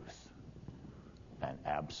its truth. An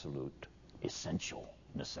absolute essential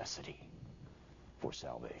necessity for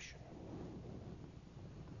salvation.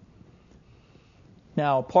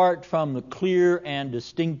 Now, apart from the clear and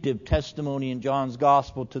distinctive testimony in John's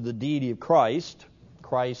Gospel to the deity of Christ,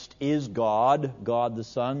 Christ is God, God the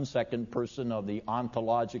Son, second person of the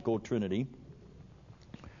ontological Trinity.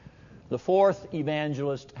 The fourth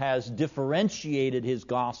evangelist has differentiated his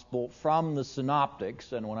gospel from the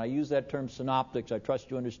synoptics, and when I use that term synoptics, I trust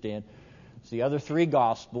you understand, it's the other three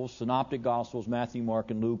gospels, synoptic gospels, Matthew, Mark,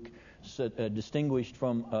 and Luke, distinguished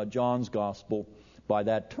from John's Gospel by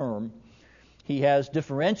that term. He has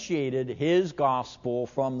differentiated his gospel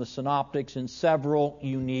from the synoptics in several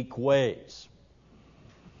unique ways.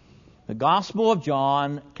 The Gospel of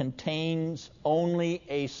John contains only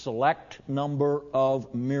a select number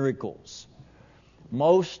of miracles.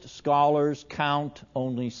 Most scholars count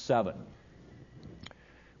only 7.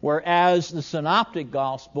 Whereas the synoptic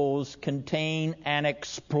Gospels contain an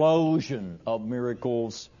explosion of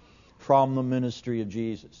miracles from the ministry of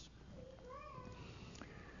Jesus.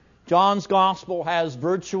 John's Gospel has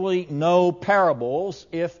virtually no parables,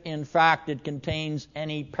 if in fact it contains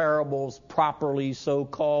any parables properly so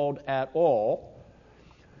called at all,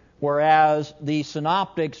 whereas the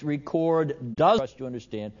synoptics record dozens. You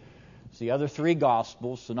understand, it's the other three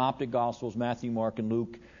Gospels, synoptic Gospels, Matthew, Mark, and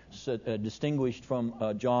Luke, distinguished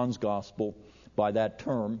from John's Gospel by that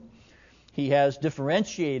term. He has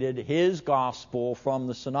differentiated his Gospel from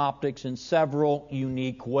the synoptics in several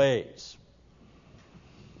unique ways.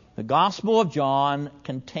 The Gospel of John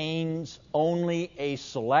contains only a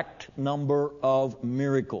select number of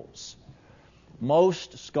miracles.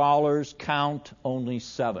 Most scholars count only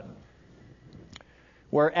 7.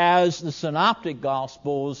 Whereas the synoptic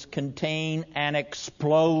Gospels contain an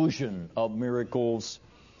explosion of miracles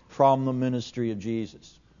from the ministry of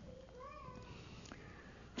Jesus.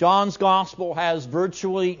 John's Gospel has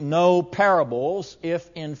virtually no parables, if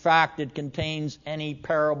in fact it contains any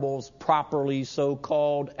parables properly so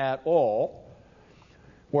called at all,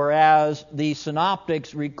 whereas the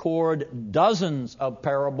synoptics record dozens of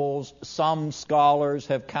parables. Some scholars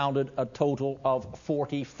have counted a total of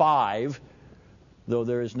 45, though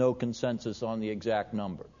there is no consensus on the exact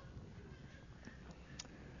number.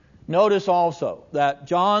 Notice also that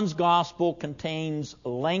John's Gospel contains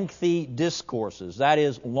lengthy discourses, that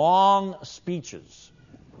is, long speeches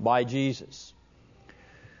by Jesus.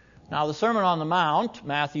 Now, the Sermon on the Mount,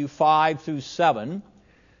 Matthew 5 through 7,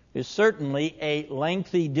 is certainly a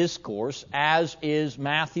lengthy discourse, as is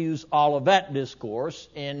Matthew's Olivet discourse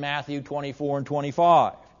in Matthew 24 and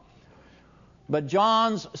 25. But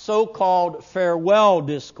John's so-called farewell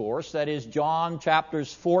discourse, that is John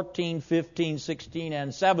chapters 14, 15, 16,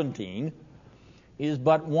 and 17, is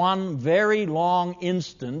but one very long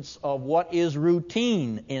instance of what is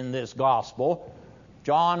routine in this gospel.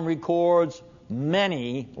 John records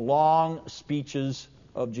many long speeches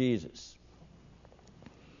of Jesus.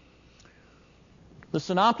 The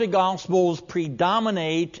Synoptic Gospels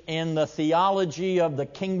predominate in the theology of the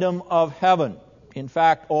kingdom of heaven. In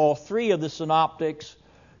fact, all three of the Synoptics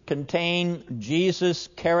contain Jesus'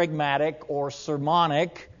 charismatic or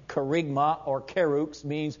sermonic, kerygma or kerux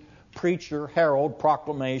means preacher, herald,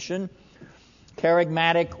 proclamation,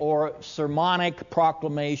 charismatic or sermonic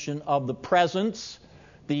proclamation of the presence,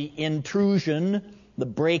 the intrusion, the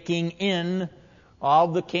breaking in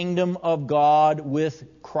of the kingdom of God with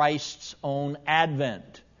Christ's own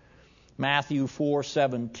advent. Matthew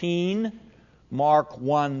 4:17, Mark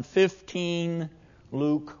 1:15,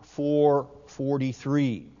 Luke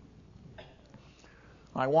 4:43.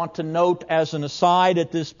 I want to note as an aside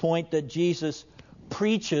at this point that Jesus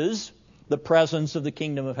preaches the presence of the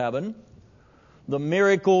kingdom of heaven. The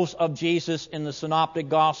miracles of Jesus in the Synoptic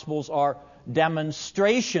Gospels are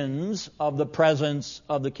demonstrations of the presence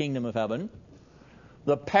of the kingdom of heaven.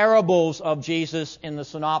 The parables of Jesus in the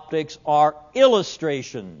Synoptics are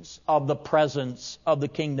illustrations of the presence of the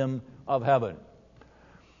kingdom of heaven.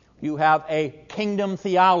 You have a kingdom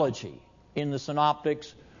theology in the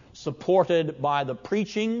Synoptics supported by the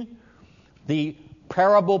preaching, the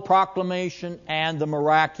parable proclamation, and the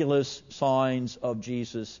miraculous signs of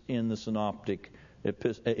Jesus in the Synoptic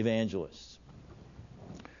evangelists.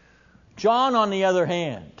 John, on the other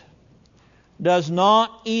hand, does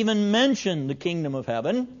not even mention the kingdom of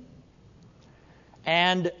heaven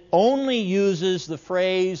and only uses the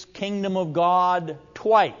phrase kingdom of God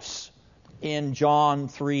twice in John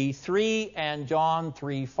 3:3 and John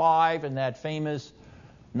 3:5 in that famous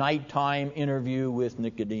nighttime interview with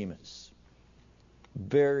Nicodemus.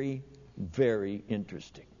 Very, very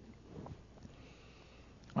interesting.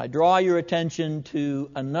 I draw your attention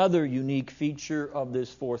to another unique feature of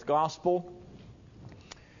this fourth gospel.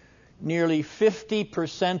 Nearly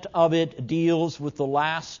 50% of it deals with the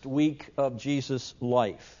last week of Jesus'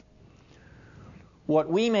 life. What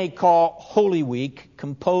we may call Holy Week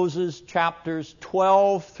composes chapters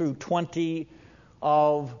 12 through 20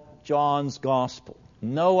 of John's Gospel.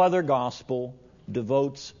 No other Gospel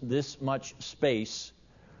devotes this much space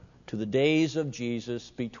to the days of Jesus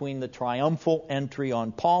between the triumphal entry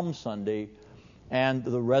on Palm Sunday and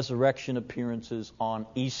the resurrection appearances on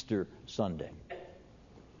Easter Sunday.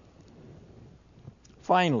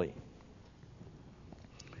 Finally,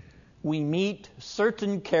 we meet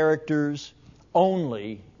certain characters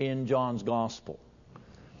only in John's Gospel.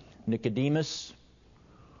 Nicodemus,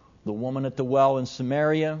 the woman at the well in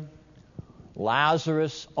Samaria,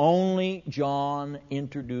 Lazarus. Only John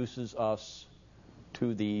introduces us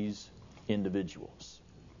to these individuals.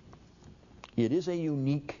 It is a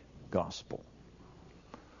unique gospel.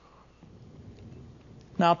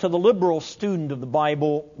 Now, to the liberal student of the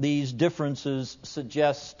Bible, these differences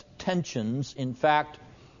suggest tensions. In fact,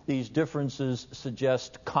 these differences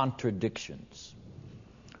suggest contradictions.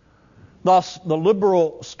 Thus, the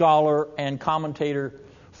liberal scholar and commentator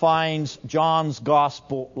finds John's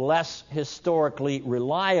gospel less historically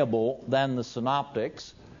reliable than the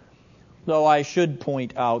synoptics, though I should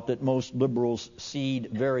point out that most liberals cede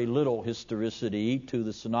very little historicity to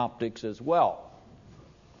the synoptics as well.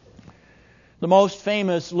 The most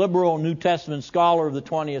famous liberal New Testament scholar of the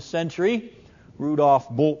 20th century, Rudolf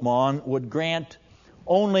Bultmann, would grant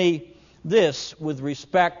only this with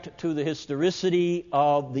respect to the historicity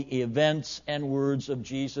of the events and words of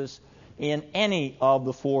Jesus in any of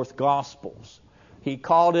the fourth Gospels. He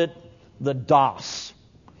called it the Das.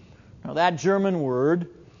 Now that German word,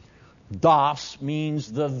 Das,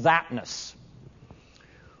 means the thatness.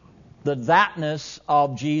 The thatness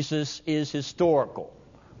of Jesus is historical.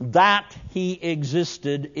 That he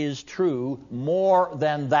existed is true. More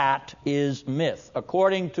than that is myth.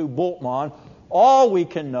 According to Bultmann, all we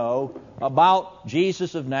can know about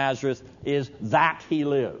Jesus of Nazareth is that he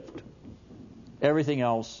lived. Everything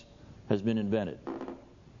else has been invented.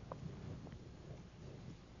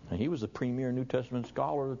 And he was the premier New Testament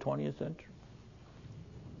scholar of the 20th century.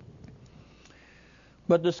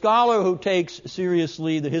 But the scholar who takes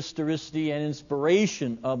seriously the historicity and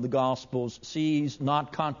inspiration of the Gospels sees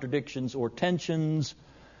not contradictions or tensions,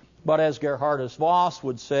 but, as Gerhardus Voss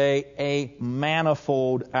would say, a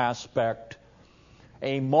manifold aspect,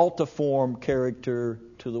 a multiform character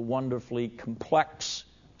to the wonderfully complex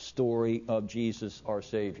story of Jesus our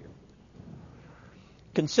Savior.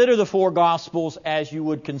 Consider the four Gospels as you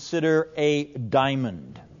would consider a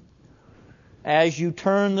diamond. As you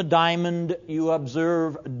turn the diamond, you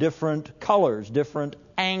observe different colors, different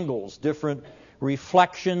angles, different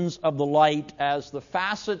reflections of the light as the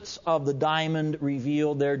facets of the diamond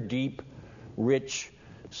reveal their deep, rich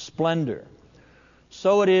splendor.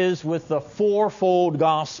 So it is with the fourfold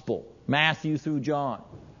gospel, Matthew through John.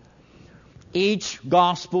 Each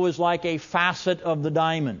gospel is like a facet of the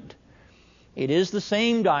diamond. It is the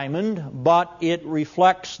same diamond, but it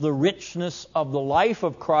reflects the richness of the life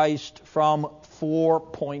of Christ from 4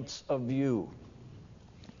 points of view.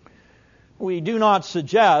 We do not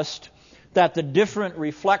suggest that the different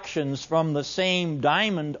reflections from the same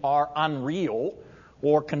diamond are unreal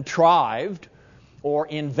or contrived or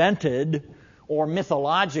invented or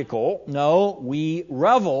mythological. No, we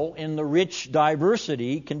revel in the rich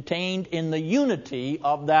diversity contained in the unity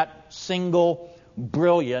of that single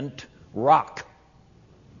brilliant rock.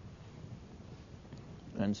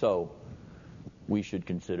 And so we should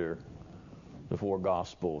consider the 4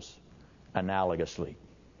 Gospels analogously.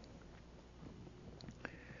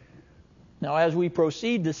 Now, as we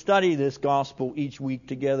proceed to study this Gospel each week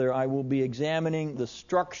together, I will be examining the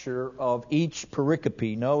structure of each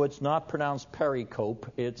pericope. No, it's not pronounced pericope,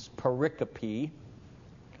 it's pericope,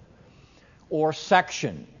 or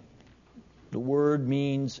section. The word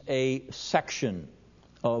means a section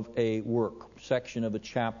of a work, section of a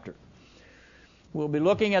chapter. We'll be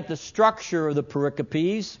looking at the structure of the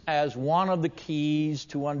pericopes as one of the keys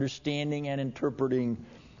to understanding and interpreting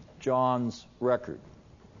John's record.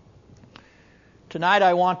 Tonight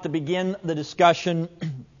I want to begin the discussion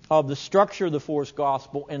of the structure of the 4th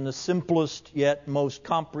Gospel in the simplest yet most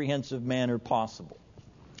comprehensive manner possible.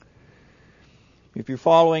 If you're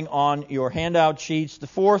following on your handout sheets, the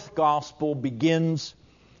 4th Gospel begins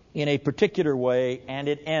in a particular way and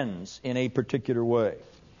it ends in a particular way.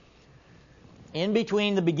 In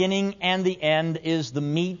between the beginning and the end is the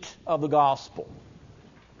meat of the Gospel.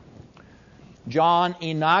 John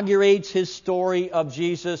inaugurates his story of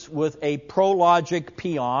Jesus with a prologic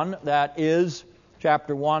paean, that is,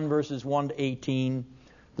 chapter 1, verses 1 to 18,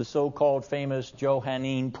 the so-called famous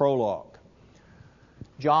Johannine prologue.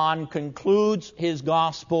 John concludes his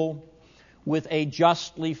gospel with a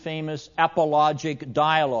justly famous epilogic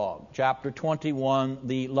dialogue, chapter 21,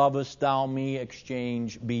 the lovest thou me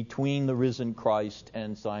exchange between the risen Christ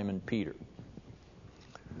and Simon Peter.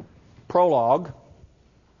 Prologue,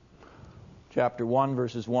 chapter 1,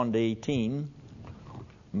 verses 1 to 18.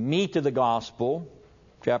 Meat of the gospel,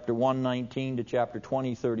 chapter 1:19 to chapter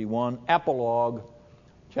 20:31. Epilogue,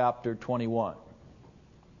 chapter 21.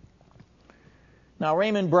 Now,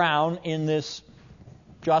 Raymond Brown, in this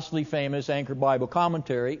justly famous Anchor Bible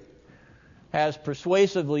commentary, has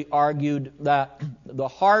persuasively argued that the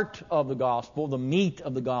heart of the gospel, the meat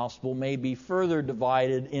of the gospel, may be further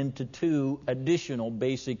divided into 2 additional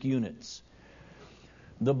basic units.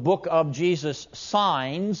 The book of Jesus'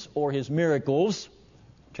 signs, or his miracles,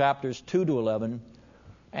 chapters 2 to 11,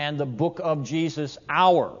 and the book of Jesus'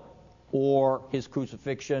 hour, or his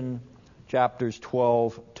crucifixion, chapters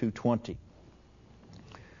 12 to 20.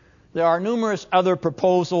 There are numerous other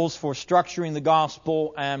proposals for structuring the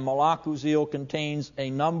gospel, and Malakuzil contains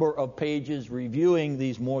a number of pages reviewing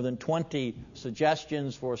these more than 20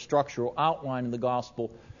 suggestions for a structural outline of the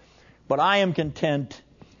gospel. But I am content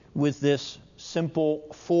with this simple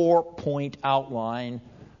 4-point outline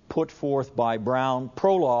put forth by Brown: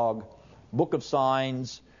 prologue, book of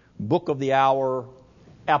signs, book of the hour,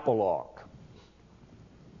 epilogue.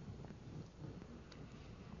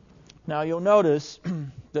 Now you'll notice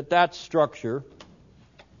that structure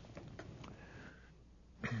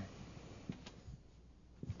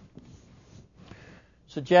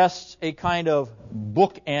suggests a kind of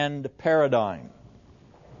bookend paradigm,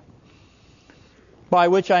 by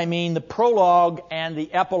which I mean the prologue and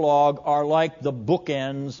the epilogue are like the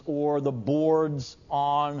bookends or the boards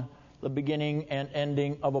on the beginning and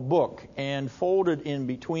ending of a book, and folded in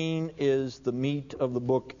between is the meat of the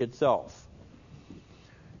book itself.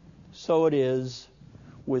 So it is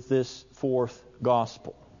with this 4th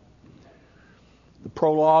gospel. The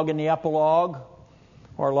prologue and the epilogue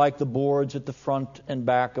are like the boards at the front and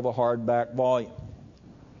back of a hardback volume.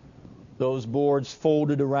 Those boards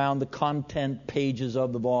folded around the content pages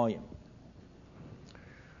of the volume.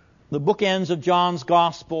 The bookends of John's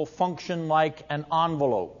gospel function like an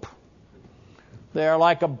envelope. They are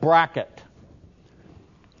like a bracket.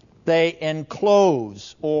 They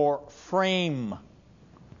enclose or frame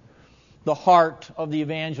the heart of the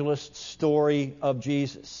evangelist's story of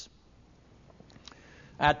Jesus.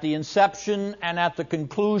 At the inception and at the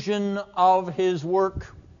conclusion of his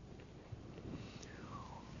work,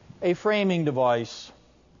 a framing device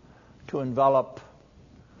to envelop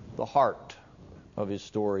the heart of his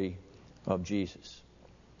story of Jesus.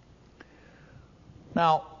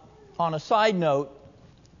 Now, on a side note,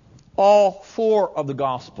 all 4 of the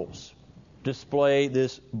Gospels display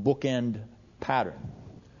this bookend pattern: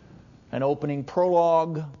 an opening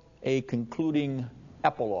prologue, a concluding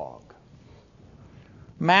epilogue.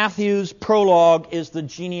 Matthew's prologue is the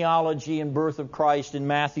genealogy and birth of Christ in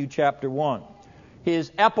Matthew chapter 1.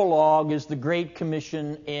 His epilogue is the Great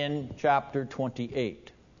Commission in chapter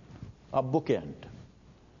 28. A bookend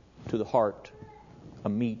to the heart, a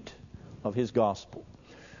meat of his gospel.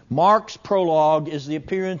 Mark's prologue is the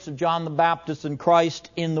appearance of John the Baptist and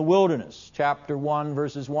Christ in the wilderness, chapter 1,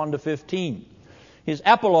 verses 1 to 15. His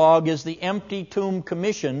epilogue is the empty tomb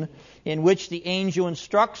commission in which the angel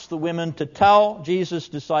instructs the women to tell Jesus'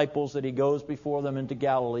 disciples that he goes before them into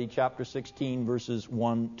Galilee, chapter 16, verses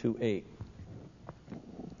 1 to 8.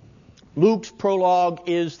 Luke's prologue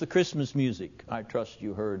is the Christmas music. I trust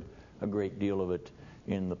you heard a great deal of it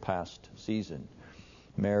in the past season.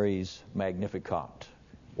 Mary's Magnificat,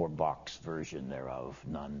 or Bach's version thereof,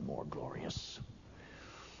 none more glorious.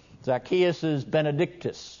 Zacchaeus'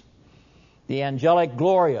 Benedictus, the angelic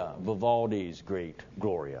Gloria, Vivaldi's great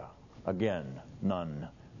Gloria, again, none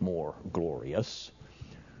more glorious.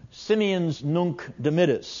 Simeon's Nunc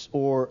Dimittis, or